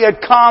not yet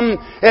come.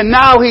 And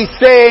now he's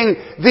saying,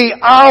 the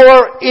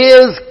hour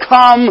is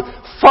come,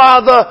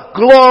 Father,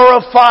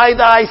 glorify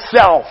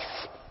thyself.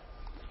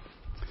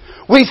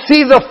 We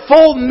see the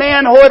full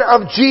manhood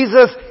of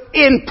Jesus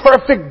in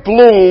perfect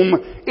bloom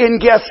in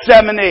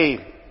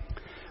Gethsemane.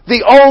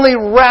 The only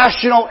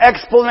rational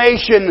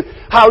explanation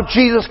how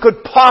Jesus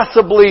could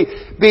possibly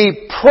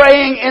be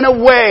praying in a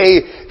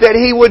way that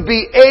he would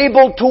be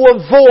able to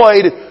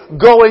avoid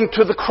going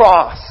to the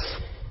cross.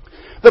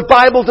 The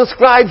Bible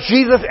describes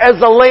Jesus as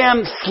the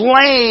lamb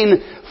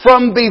slain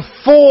from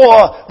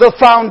before the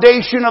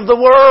foundation of the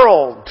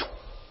world.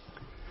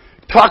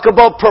 Talk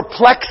about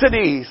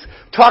perplexities.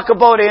 Talk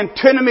about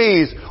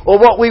antinomies, or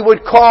what we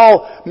would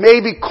call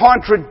maybe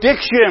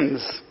contradictions.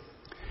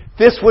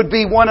 This would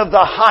be one of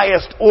the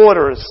highest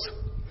orders.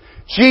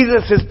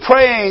 Jesus is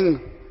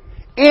praying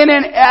in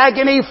an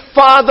agony,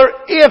 Father,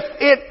 if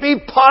it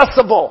be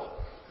possible,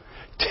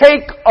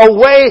 take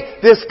away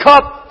this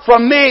cup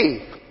from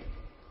me.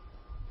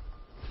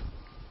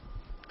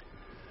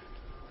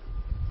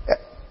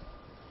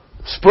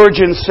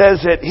 Spurgeon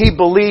says that he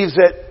believes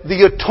that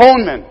the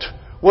atonement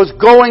was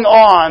going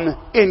on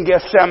in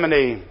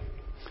Gethsemane.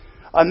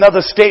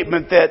 Another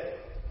statement that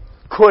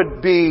could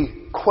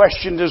be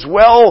questioned as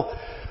well.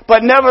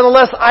 But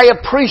nevertheless, I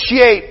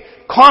appreciate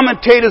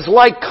commentators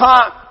like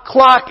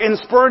Clark and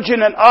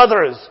Spurgeon and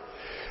others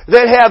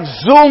that have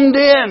zoomed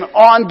in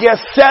on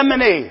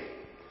Gethsemane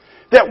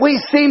that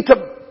we seem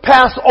to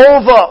pass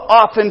over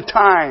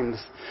oftentimes.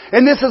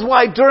 And this is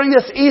why during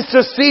this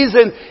Easter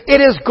season,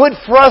 it is good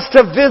for us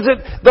to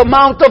visit the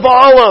Mount of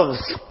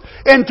Olives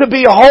and to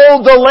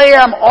behold the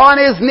Lamb on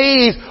his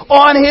knees,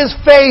 on his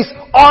face,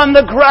 on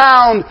the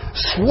ground,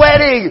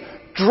 sweating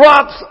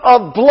drops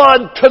of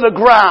blood to the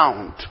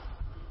ground.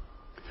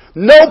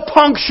 No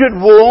punctured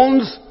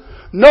wounds,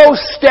 no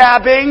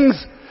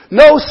stabbings,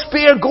 no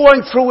spear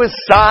going through his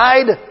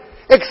side.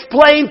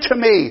 Explain to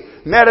me,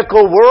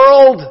 medical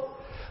world,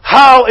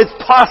 how it's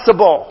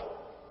possible.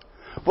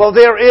 Well,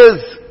 there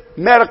is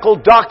medical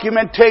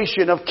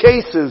documentation of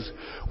cases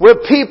where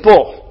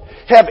people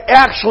have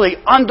actually,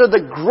 under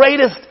the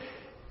greatest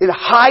and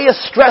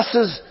highest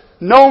stresses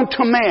known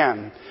to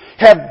man,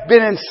 have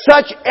been in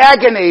such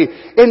agony,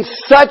 in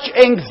such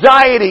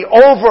anxiety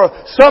over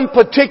some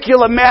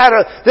particular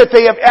matter that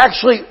they have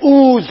actually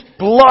oozed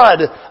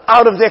blood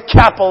out of their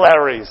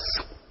capillaries.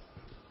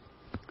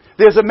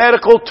 There's a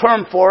medical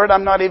term for it.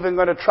 I'm not even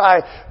going to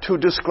try to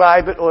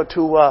describe it or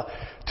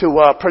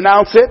to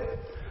pronounce it.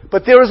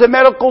 But there is a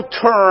medical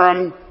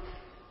term.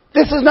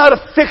 This is not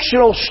a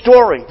fictional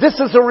story. This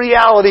is a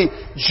reality.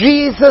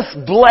 Jesus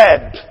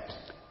bled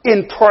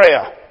in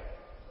prayer.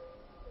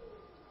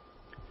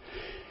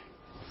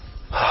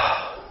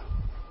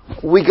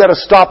 We got to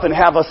stop and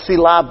have a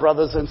Selah,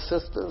 brothers and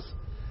sisters.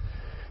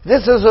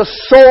 This is a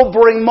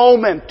sobering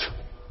moment.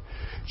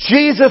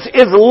 Jesus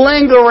is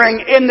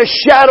lingering in the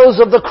shadows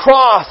of the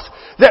cross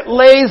that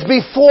lays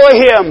before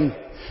him.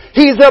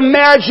 He's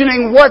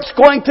imagining what's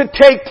going to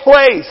take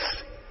place.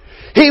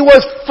 He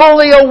was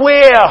fully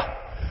aware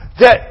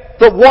that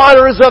the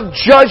waters of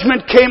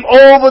judgment came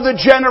over the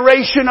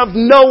generation of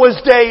Noah's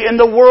day in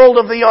the world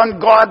of the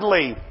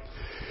ungodly.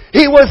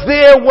 He was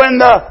there when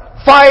the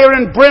fire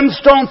and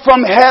brimstone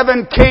from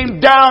heaven came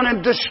down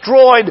and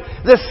destroyed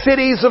the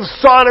cities of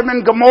Sodom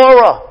and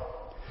Gomorrah.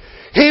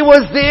 He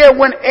was there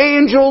when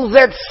angels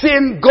that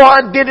sinned,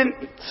 God didn't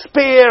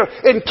spare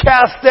and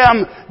cast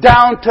them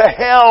down to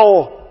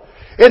hell.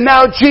 And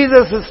now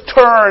Jesus is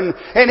turned,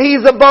 and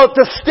he's about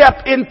to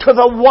step into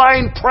the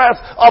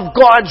winepress of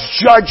God's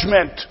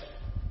judgment.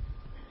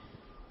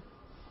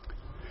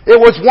 It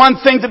was one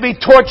thing to be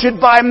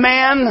tortured by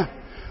man.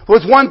 It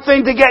was one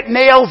thing to get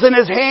nails in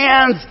his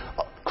hands,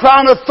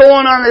 crown of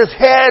thorn on his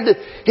head,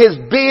 his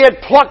beard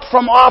plucked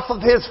from off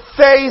of his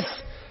face,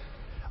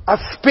 a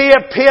spear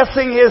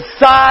piercing his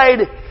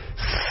side,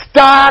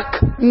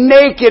 stark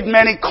naked,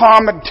 many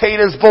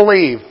commentators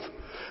believe.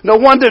 No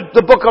wonder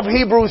the book of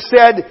Hebrews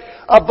said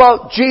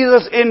about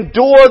Jesus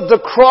endured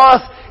the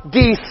cross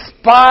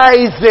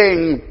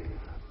despising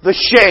the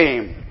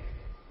shame.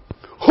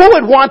 Who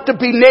would want to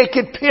be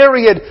naked,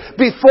 period,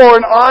 before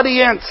an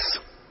audience?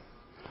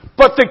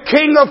 But the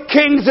King of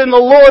Kings and the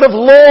Lord of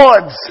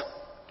Lords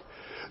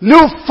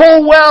knew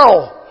full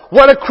well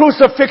what a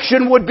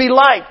crucifixion would be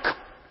like.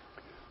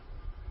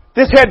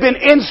 This had been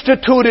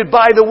instituted,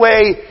 by the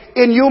way,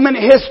 in human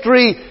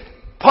history,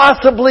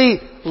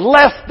 possibly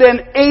less than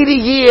 80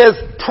 years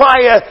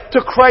prior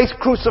to Christ's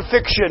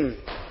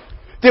crucifixion.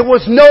 There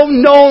was no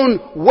known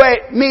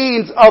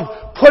means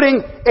of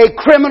putting a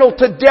criminal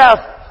to death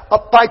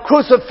by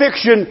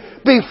crucifixion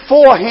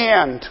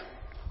beforehand.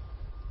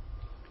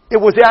 It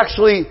was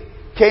actually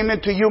came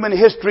into human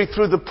history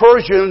through the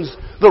Persians.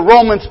 The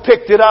Romans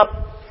picked it up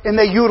and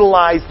they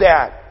utilized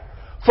that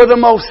for the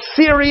most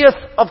serious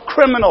of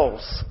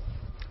criminals.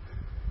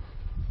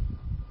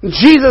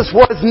 Jesus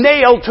was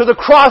nailed to the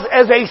cross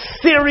as a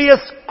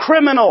serious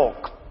criminal.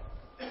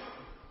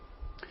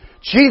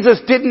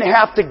 Jesus didn't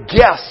have to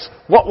guess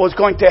what was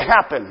going to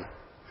happen.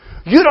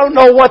 You don't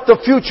know what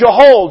the future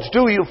holds,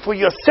 do you, for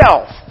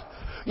yourself?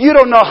 You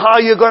don't know how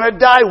you're going to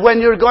die, when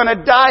you're going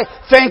to die.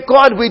 Thank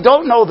God we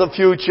don't know the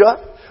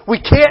future. We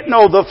can't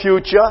know the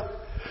future.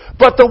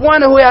 But the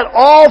one who had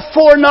all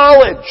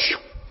foreknowledge,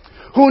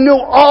 who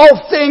knew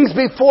all things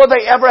before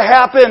they ever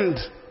happened,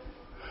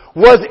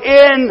 was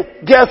in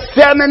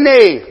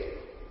Gethsemane,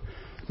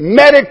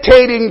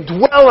 meditating,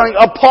 dwelling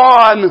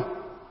upon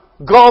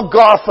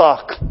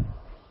Golgotha.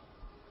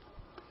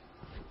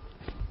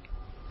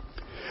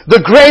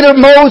 The greater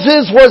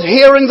Moses was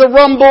hearing the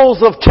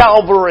rumbles of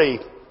Calvary.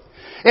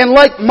 And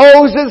like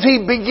Moses, he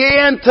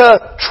began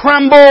to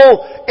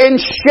tremble and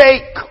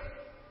shake.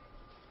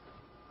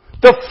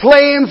 The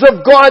flames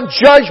of God's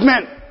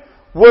judgment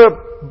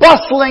were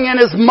bustling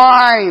in his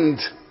mind.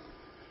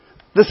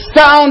 The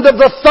sound of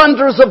the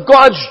thunders of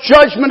God's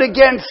judgment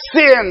against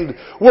sin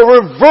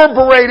were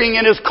reverberating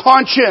in his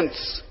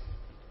conscience.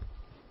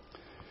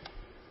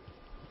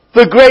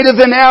 The greater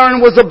than Aaron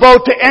was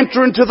about to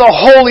enter into the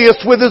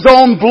holiest with his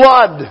own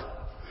blood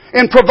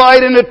and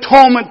provide an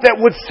atonement that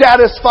would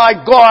satisfy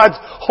God's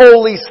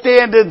holy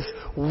standards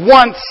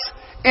once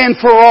and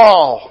for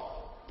all.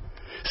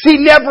 See,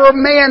 never a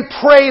man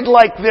prayed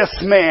like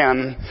this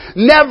man.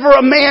 Never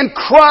a man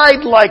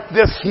cried like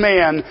this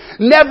man.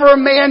 Never a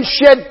man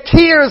shed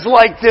tears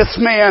like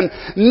this man.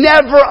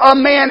 Never a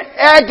man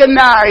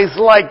agonized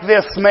like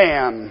this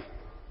man.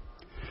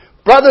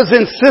 Brothers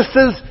and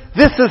sisters,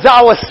 this is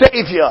our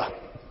Savior.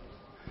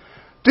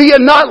 Do you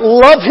not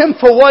love Him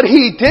for what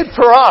He did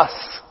for us?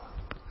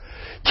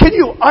 Can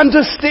you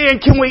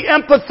understand, can we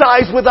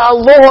empathize with our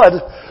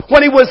Lord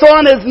when He was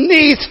on His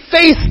knees,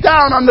 face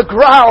down on the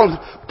ground,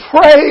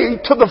 praying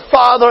to the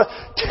Father,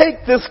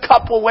 take this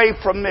cup away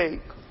from me.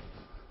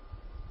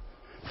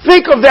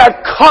 Think of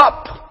that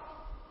cup.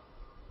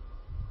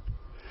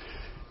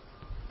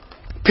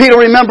 Peter,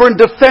 remember, in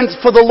defense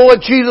for the Lord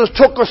Jesus,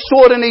 took a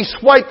sword and he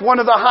swiped one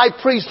of the high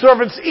priest's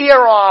servants' ear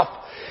off.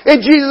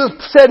 And Jesus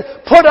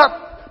said,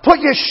 put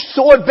your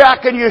sword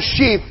back in your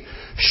sheath.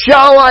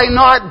 Shall I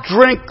not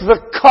drink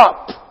the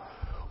cup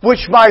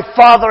which my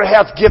Father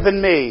hath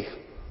given me?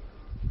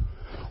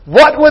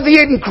 What were the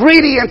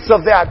ingredients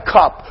of that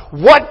cup?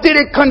 What did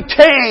it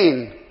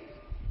contain?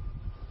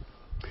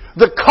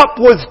 The cup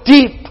was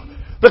deep.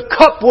 The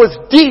cup was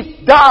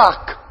deep,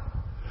 dark.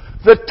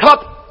 The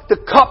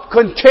cup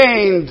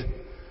contained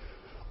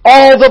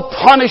all the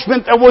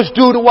punishment that was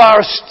due to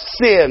our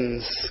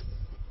sins.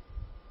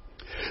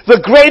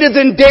 The greater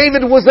than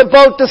David was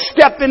about to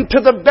step into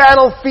the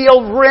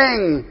battlefield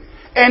ring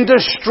and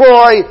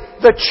destroy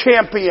the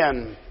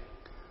champion.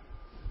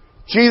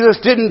 Jesus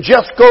didn't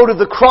just go to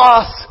the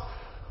cross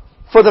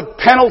for the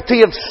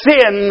penalty of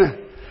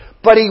sin,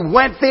 but He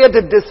went there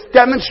to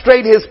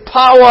demonstrate His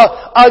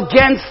power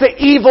against the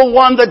evil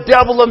one, the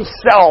devil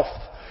himself.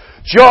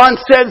 John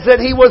says that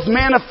He was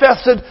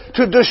manifested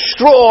to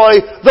destroy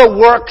the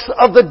works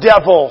of the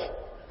devil.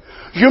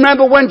 You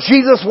remember when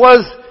Jesus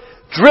was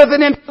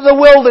driven into the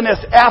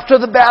wilderness after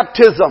the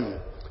baptism,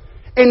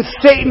 and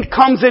Satan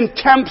comes and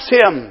tempts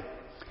Him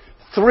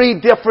 3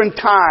 different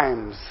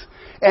times.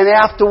 And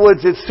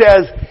afterwards it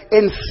says,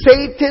 and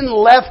Satan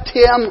left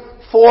Him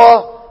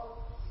for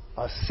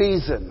a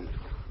season.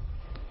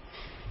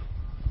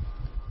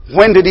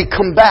 When did he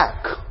come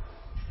back?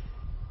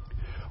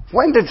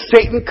 When did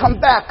Satan come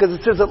back? Because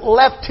it says it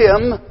left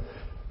him,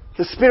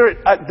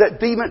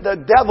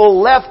 the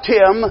devil left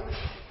him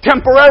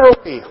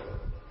temporarily.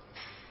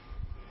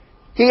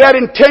 He had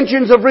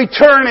intentions of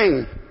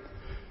returning.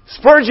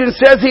 Spurgeon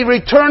says he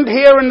returned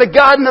here in the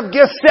Garden of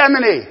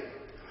Gethsemane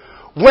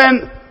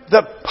when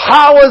the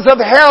powers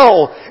of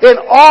hell and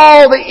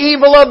all the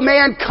evil of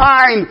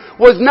mankind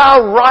was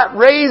now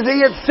raising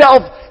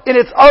itself in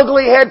its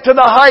ugly head to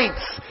the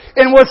heights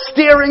and was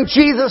staring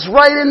Jesus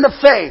right in the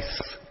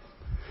face.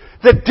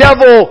 The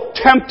devil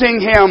tempting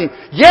Him.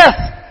 Yes,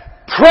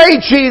 pray,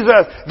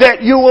 Jesus,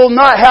 that you will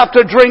not have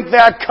to drink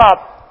that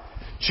cup.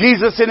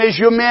 Jesus in His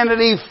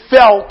humanity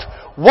felt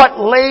what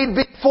laid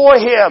before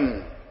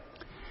Him.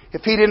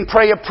 If He didn't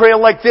pray a prayer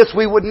like this,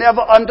 we would never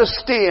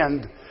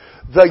understand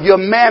the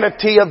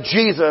humanity of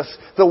Jesus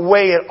the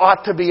way it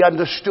ought to be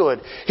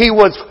understood. He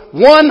was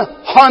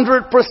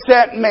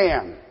 100%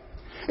 man.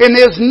 And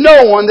there's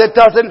no one that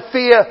doesn't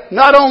fear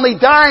not only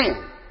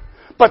dying,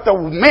 but the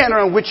manner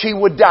in which He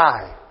would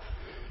die.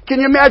 Can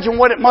you imagine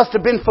what it must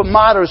have been for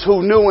martyrs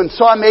who knew and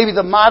saw maybe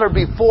the martyr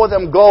before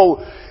them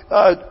go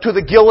to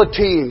the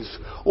guillotines,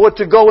 or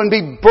to go and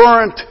be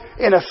burnt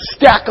in a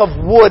stack of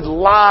wood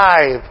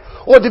live,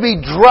 or to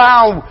be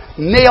drowned,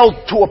 nailed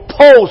to a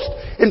post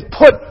and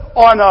put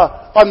on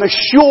the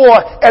shore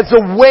as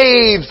the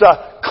waves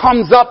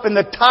comes up and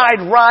the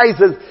tide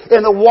rises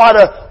and the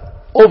water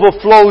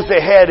overflows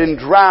the head and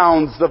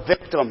drowns the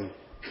victim.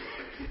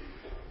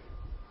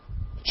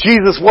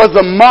 Jesus was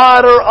the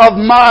martyr of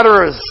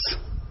martyrs.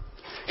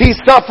 He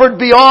suffered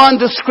beyond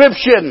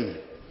description.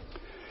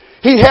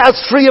 He has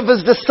 3 of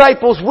His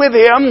disciples with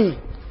Him.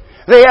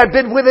 They had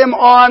been with Him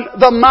on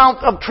the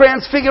Mount of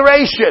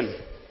Transfiguration.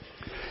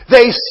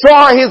 They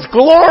saw His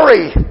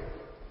glory.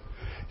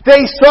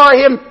 They saw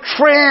Him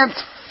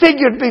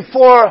transfigured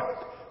before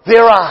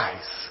their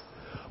eyes.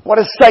 What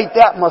a sight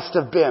that must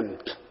have been.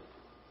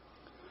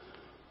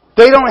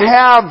 They don't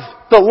have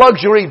the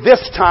luxury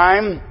this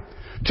time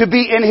to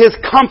be in His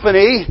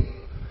company.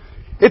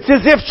 It's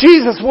as if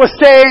Jesus was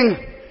saying,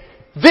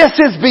 this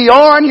is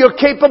beyond your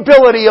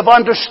capability of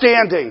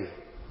understanding.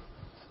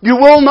 You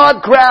will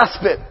not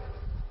grasp it.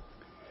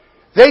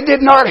 They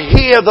did not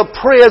hear the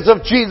prayers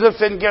of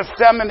Jesus in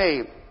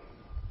Gethsemane.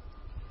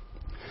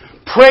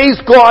 Praise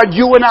God,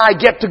 you and I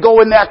get to go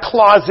in that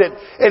closet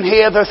and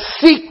hear the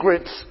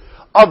secrets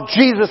of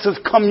Jesus'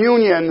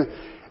 communion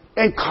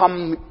and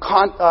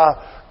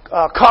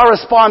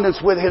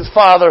correspondence with His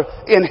Father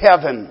in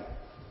heaven.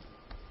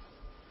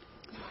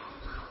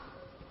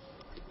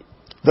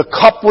 The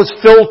cup was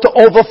filled to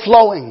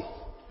overflowing.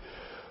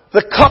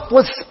 The cup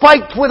was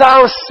spiked with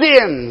our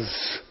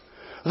sins.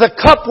 The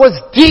cup was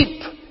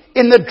deep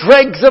in the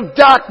dregs of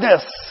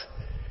darkness.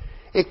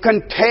 It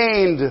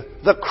contained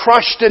the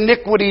crushed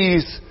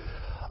iniquities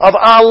of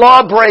our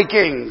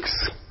lawbreakings,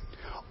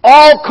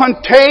 all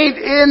contained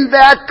in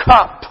that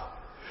cup.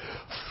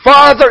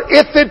 Father,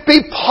 if it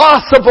be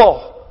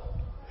possible.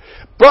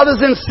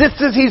 Brothers and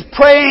sisters, He's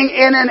praying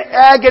in an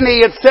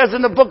agony. It says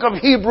in the book of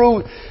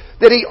Hebrews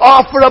that He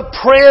offered up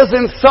prayers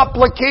and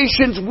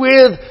supplications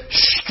with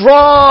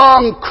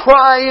strong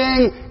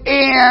crying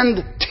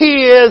and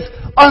tears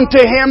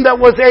unto Him that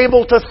was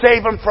able to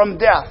save Him from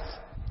death.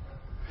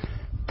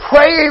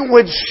 Praying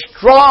with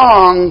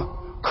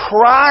strong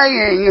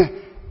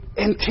crying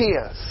and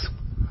tears.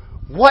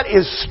 What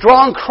is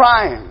strong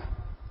crying?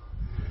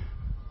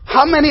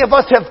 How many of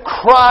us have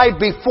cried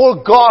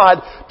before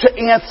God to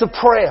answer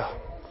prayer?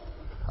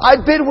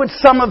 I've been with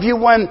some of you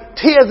when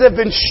tears have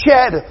been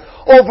shed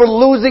over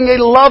losing a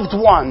loved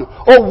one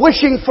or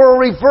wishing for a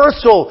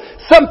reversal.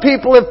 Some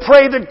people have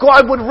prayed that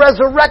God would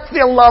resurrect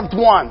their loved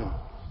one.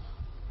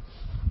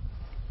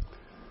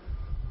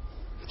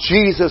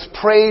 Jesus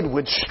prayed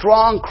with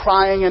strong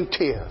crying and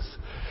tears.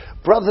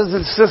 Brothers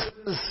and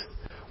sisters,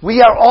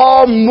 we are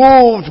all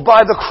moved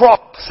by the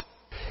cross,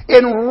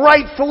 and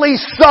rightfully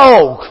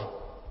so.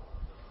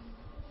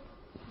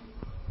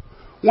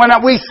 When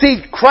we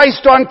see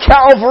Christ on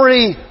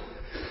Calvary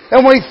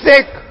and we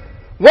think,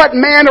 what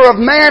manner of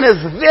man is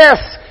this?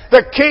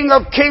 The King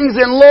of Kings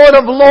and Lord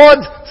of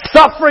Lords,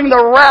 suffering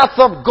the wrath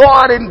of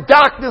God and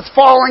darkness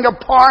falling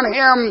upon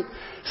Him,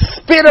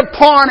 spit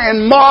upon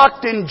and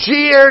mocked and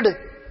jeered.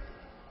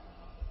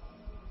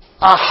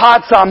 Our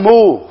hearts are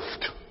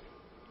moved.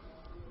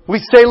 We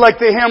say like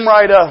the hymn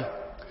writer,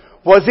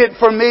 was it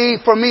for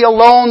me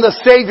alone, the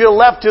Savior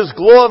left His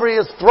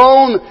glorious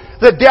throne,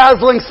 the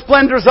dazzling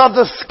splendors of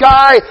the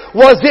sky?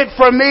 Was it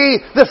for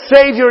me the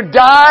Savior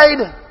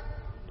died?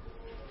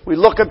 We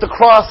look at the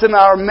cross and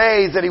are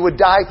amazed that He would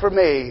die for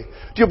me.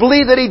 Do you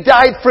believe that He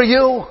died for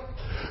you?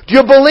 Do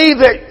you believe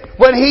that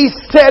when He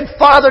said,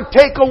 Father,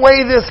 take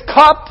away this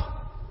cup,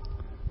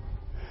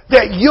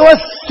 that your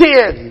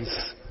sins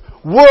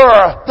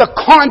were the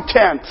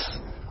contents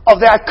of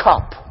that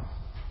cup?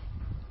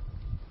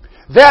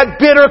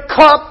 That bitter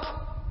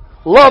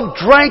cup, love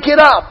drank it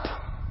up.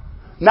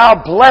 Now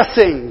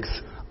blessings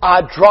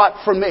are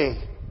draught for me.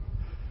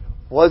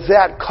 Was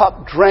that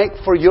cup drank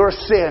for your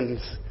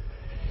sins?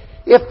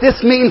 If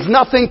this means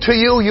nothing to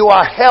you, you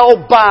are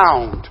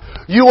hell-bound.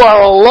 You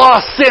are a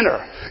lost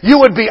sinner. You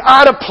would be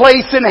out of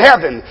place in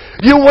heaven.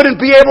 You wouldn't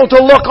be able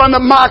to look on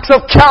the marks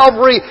of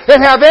Calvary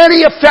and have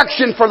any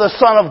affection for the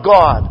Son of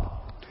God.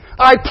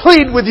 I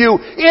plead with you,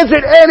 is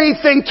it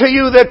anything to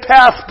you that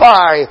passed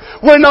by?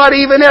 We're not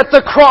even at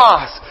the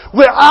cross.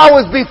 We're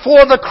hours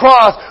before the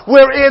cross.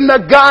 We're in the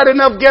Garden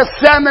of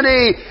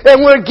Gethsemane,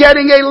 and we're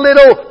getting a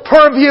little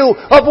purview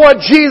of what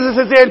Jesus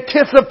is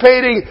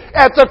anticipating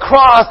at the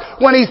cross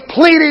when He's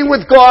pleading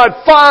with God,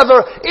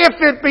 Father, if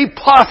it be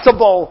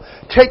possible,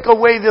 take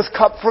away this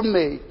cup from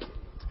me.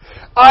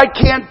 I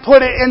can't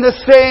put it in the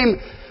same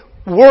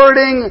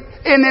wording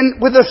and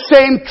with the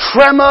same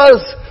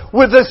tremors,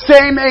 with the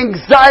same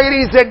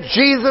anxieties that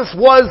Jesus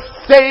was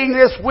saying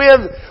this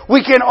with.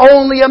 We can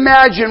only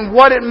imagine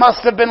what it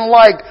must have been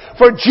like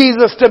for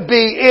Jesus to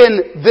be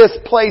in this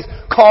place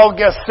called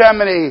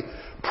Gethsemane,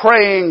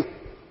 praying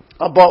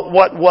about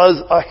what was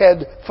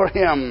ahead for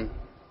Him.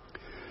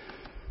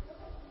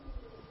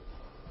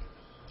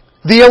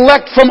 The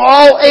elect from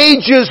all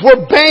ages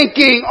were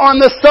banking on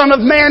the Son of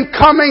Man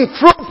coming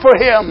through for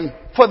Him,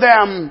 for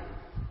them.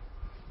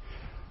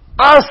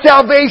 Our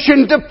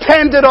salvation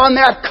depended on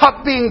that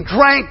cup being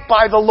drank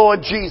by the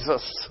Lord Jesus.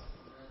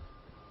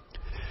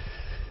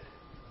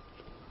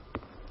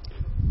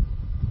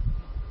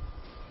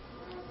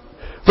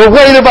 The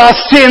weight of our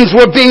sins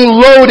were being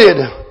loaded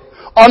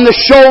on the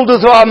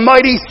shoulders of our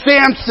mighty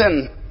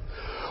Samson,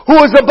 who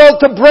was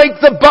about to break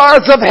the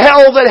bars of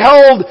hell that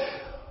held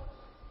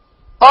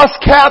us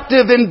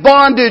captive in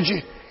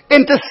bondage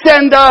and to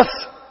send us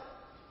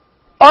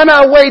on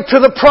our way to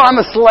the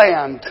promised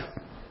land.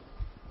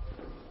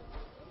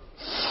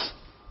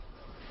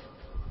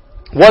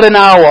 What an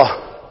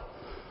hour.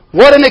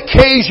 What an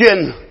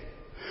occasion.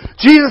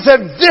 Jesus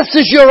said, this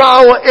is your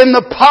hour in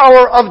the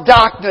power of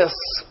darkness.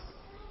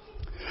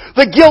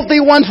 The guilty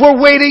ones were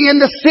waiting in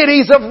the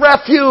cities of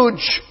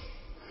refuge.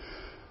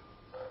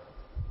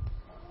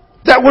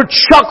 that were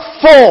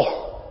chock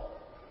full,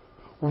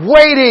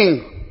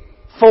 waiting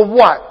for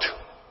what?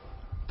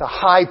 The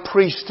high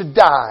priest to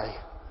die.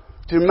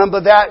 Do you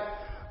remember that?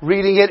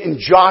 Reading it in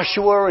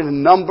Joshua and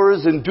in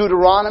Numbers and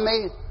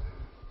Deuteronomy.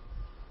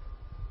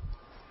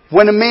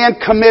 When a man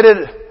committed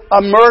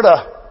a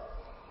murder,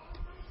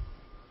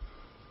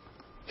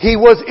 he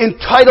was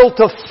entitled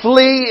to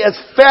flee as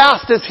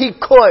fast as he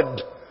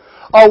could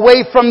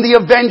away from the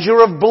avenger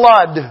of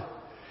blood.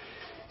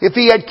 If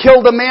he had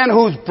killed a man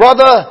whose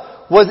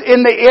brother was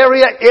in the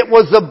area, it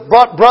was the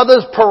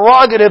brother's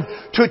prerogative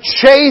to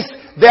chase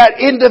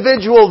that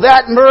individual,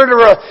 that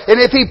murderer.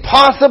 And if he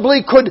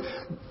possibly could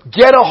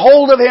get a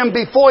hold of him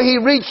before he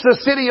reached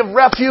the city of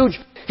refuge,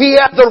 he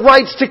had the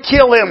rights to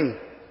kill him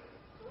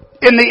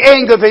in the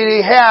anger that he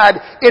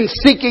had in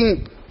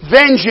seeking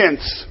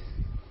vengeance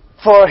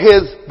for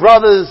his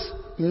brother's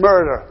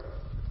murder.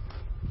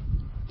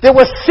 There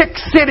were 6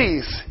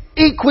 cities,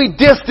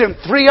 equidistant,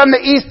 3 on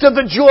the east of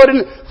the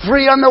Jordan,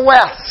 3 on the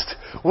west.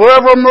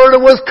 Wherever murder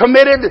was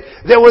committed,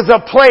 there was a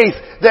place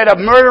that a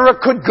murderer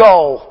could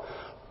go.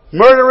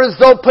 Murderers,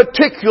 though,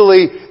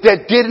 particularly,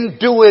 that didn't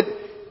do it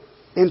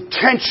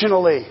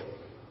intentionally.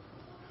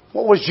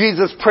 What was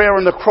Jesus' prayer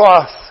on the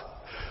cross?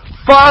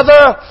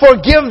 Father,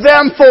 forgive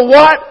them for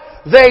what?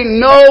 They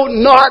know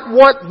not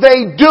what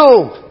they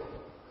do.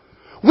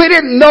 We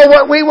didn't know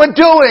what we were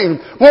doing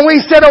when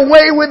we said,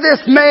 away with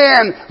this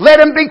man.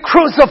 Let him be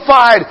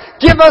crucified.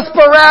 Give us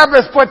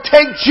Barabbas, but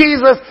take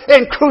Jesus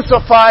and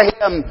crucify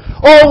him.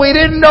 Oh, we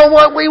didn't know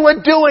what we were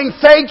doing.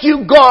 Thank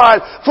you,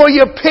 God, for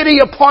your pity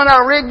upon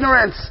our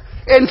ignorance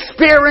and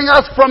sparing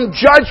us from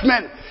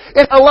judgment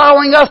and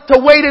allowing us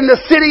to wait in the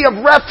city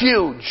of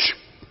refuge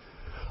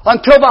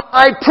until the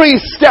high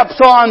priest steps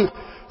on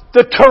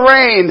the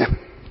terrain.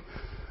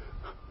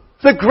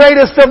 The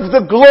greatest of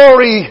the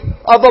glory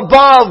of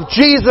above,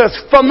 Jesus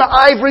from the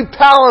ivory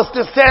palace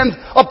descends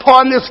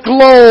upon this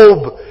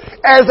globe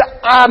as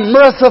a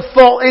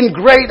merciful and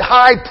great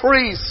high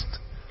priest.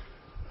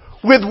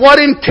 With what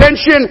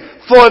intention?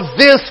 For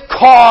this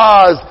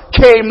cause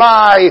came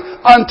I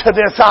unto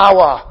this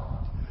hour.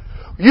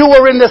 You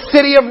were in the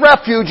city of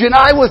refuge and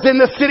I was in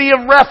the city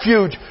of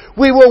refuge.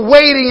 We were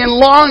waiting and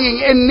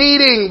longing and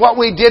needing what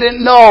we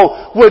didn't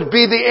know would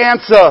be the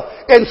answer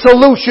and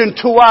solution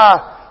to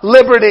our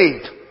liberty.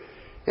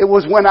 It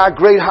was when our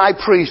great high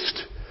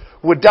priest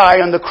would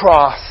die on the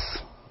cross.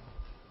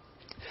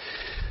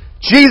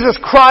 Jesus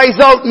cries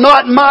out,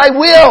 not my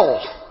will,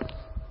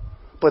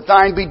 but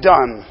thine be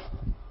done.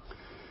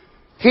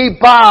 He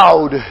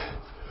bowed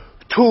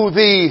to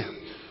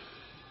the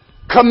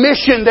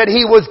commission that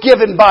he was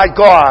given by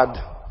God.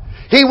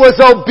 He was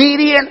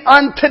obedient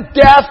unto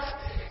death,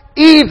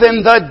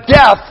 even the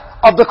death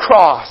of the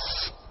cross.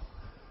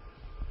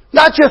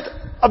 Not just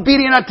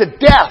obedient unto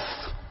death,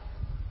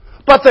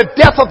 but the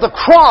death of the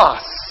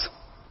cross.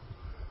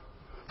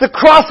 The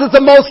cross is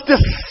the most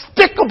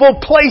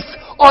despicable place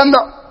on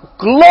the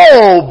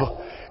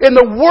globe, in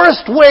the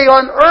worst way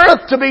on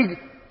earth to be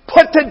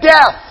put to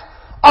death.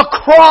 A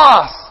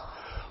cross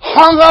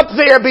hung up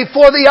there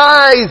before the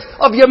eyes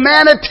of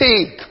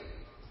humanity.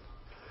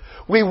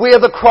 We wear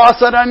the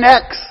cross on our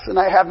necks, and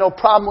I have no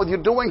problem with you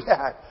doing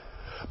that.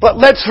 But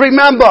let's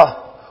remember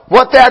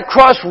what that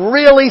cross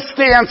really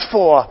stands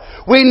for.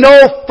 We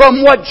know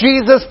from what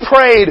Jesus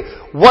prayed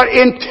what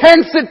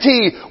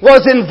intensity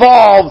was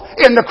involved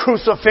in the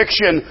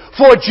crucifixion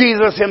for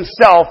Jesus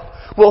himself.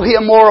 We'll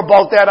hear more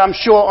about that, I'm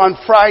sure, on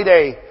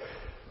Friday.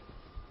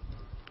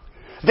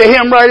 The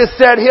hymn writer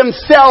said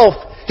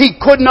himself he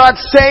could not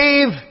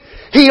save.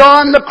 He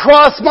on the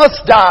cross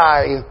must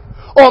die.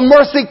 Or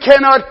mercy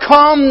cannot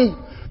come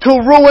to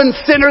ruin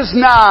sinners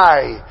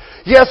nigh.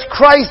 Yes,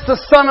 Christ,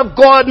 the Son of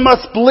God,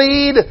 must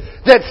bleed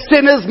that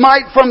sinners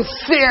might from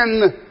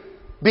sin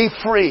be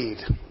freed.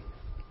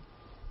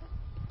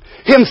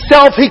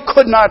 Himself he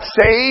could not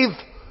save,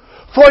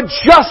 for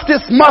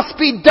justice must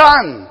be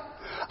done.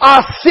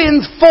 Our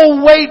sin's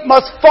full weight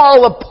must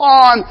fall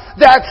upon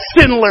that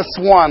sinless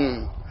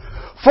one.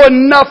 For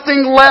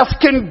nothing less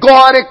can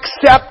God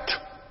accept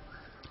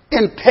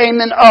in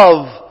payment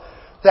of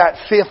that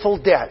fearful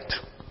debt.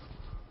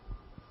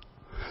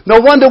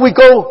 No wonder we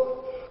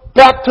go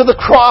back to the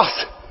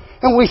cross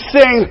and we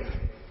sing,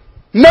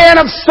 Man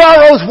of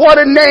sorrows, what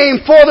a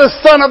name for the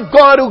Son of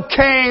God who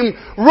came,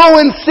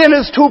 ruined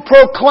sinners to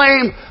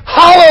proclaim,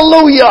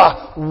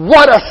 hallelujah,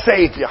 what a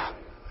Savior.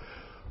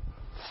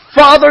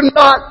 Father,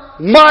 not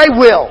my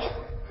will,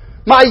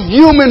 my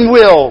human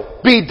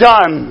will be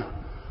done,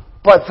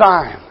 but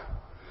thine.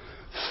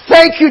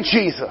 Thank you,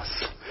 Jesus.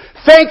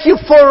 Thank you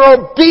for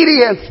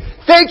obedience.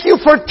 Thank you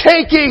for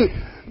taking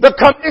the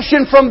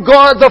commission from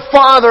God the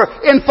Father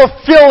in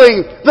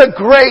fulfilling the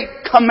great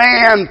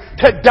command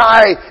to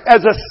die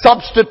as a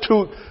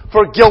substitute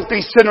for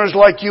guilty sinners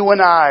like you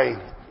and I.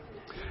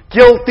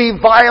 Guilty,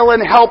 vile,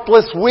 and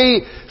helpless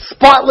we,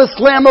 spotless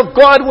Lamb of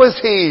God was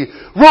He.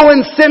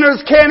 Ruined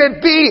sinners can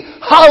it be?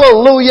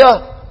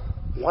 Hallelujah!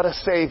 What a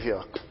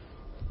Savior.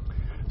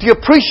 Do you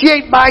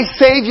appreciate my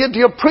Savior? Do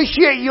you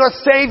appreciate your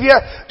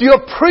Savior? Do you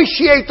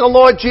appreciate the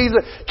Lord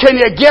Jesus? Can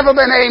you give Him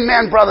an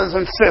amen, brothers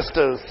and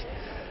sisters?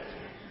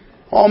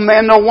 Oh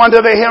man, no wonder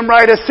the hymn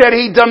writer said,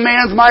 He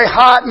demands my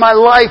heart, my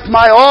life,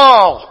 my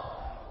all.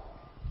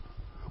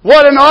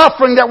 What an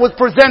offering that was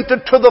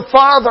presented to the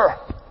Father.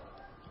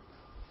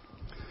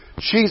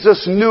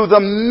 Jesus knew the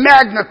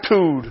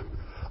magnitude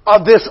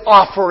of this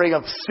offering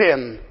of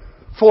sin,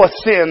 for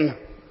sin.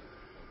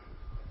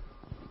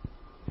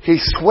 He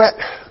sweat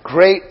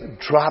great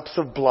drops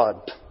of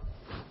blood.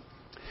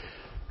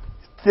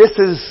 This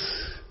is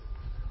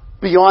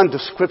beyond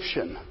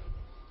description.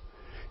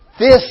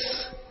 This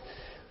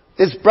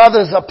is,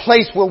 brothers, a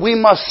place where we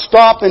must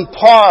stop and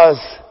pause.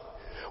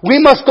 We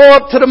must go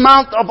up to the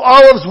Mount of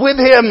Olives with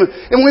Him,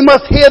 and we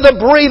must hear the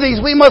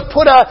breathings. We must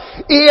put our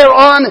ear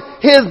on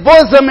His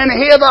bosom and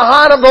hear the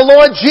heart of the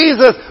Lord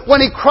Jesus when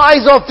He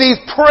cries out these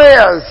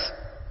prayers.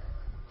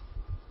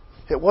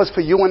 It was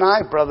for you and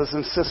I, brothers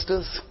and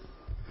sisters.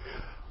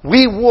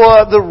 We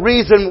were the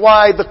reason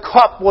why the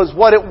cup was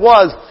what it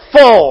was,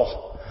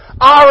 full.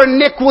 Our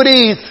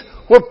iniquities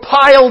were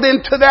piled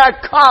into that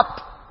cup.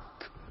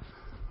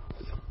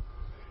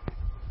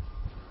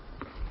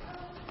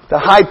 The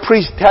high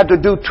priest had to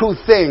do two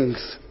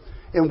things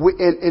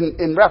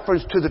in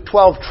reference to the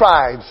 12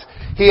 tribes.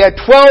 He had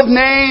 12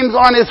 names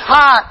on his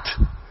heart,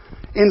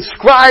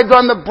 inscribed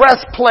on the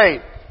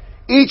breastplate.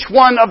 Each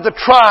one of the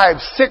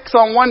tribes, 6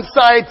 on one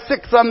side,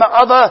 6 on the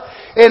other.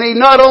 And he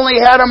not only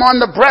had them on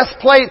the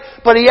breastplate,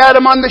 but he had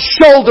them on the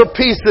shoulder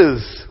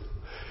pieces.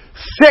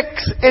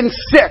 6 and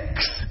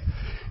 6.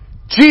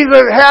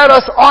 Jesus had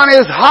us on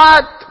His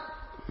heart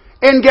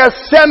in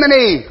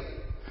Gethsemane.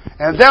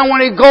 And then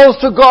when He goes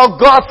to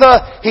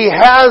Golgotha, He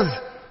has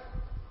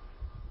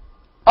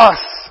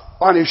us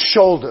on His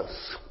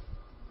shoulders,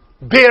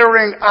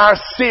 bearing our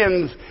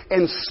sins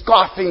and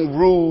scoffing,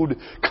 rude,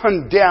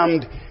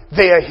 condemned.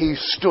 There He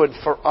stood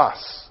for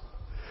us.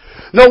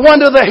 No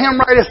wonder the hymn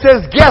writer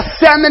says,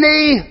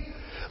 Gethsemane,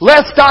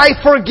 lest I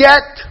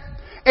forget,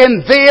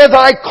 and there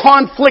thy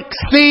conflict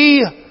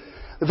see,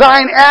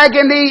 thine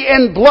agony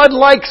in blood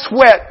like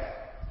sweat,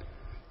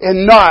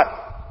 and not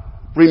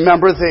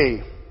remember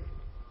thee.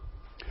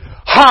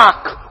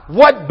 Hark,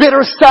 what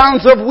bitter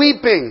sounds of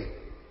weeping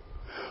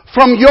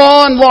from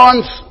yon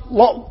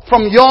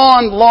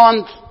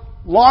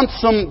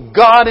lonesome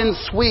garden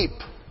sweep.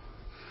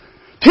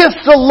 'Tis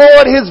the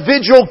Lord His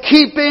vigil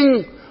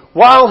keeping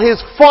while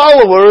His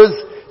followers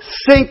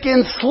sink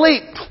in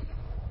sleep.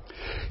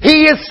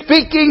 He is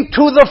speaking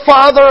to the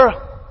Father,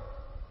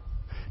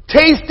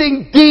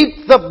 tasting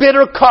deep the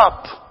bitter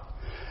cup.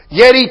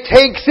 Yet He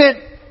takes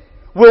it,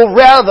 will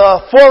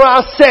rather for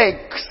our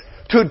sakes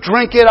to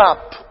drink it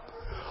up.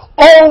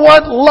 Oh,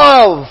 what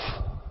love!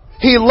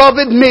 He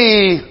loved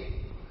me.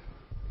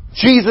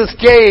 Jesus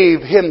gave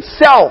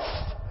Himself,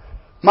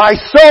 my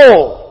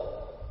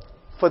soul,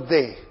 for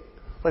thee.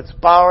 Let's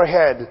bow our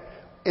head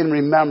in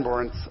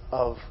remembrance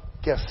of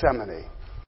Gethsemane.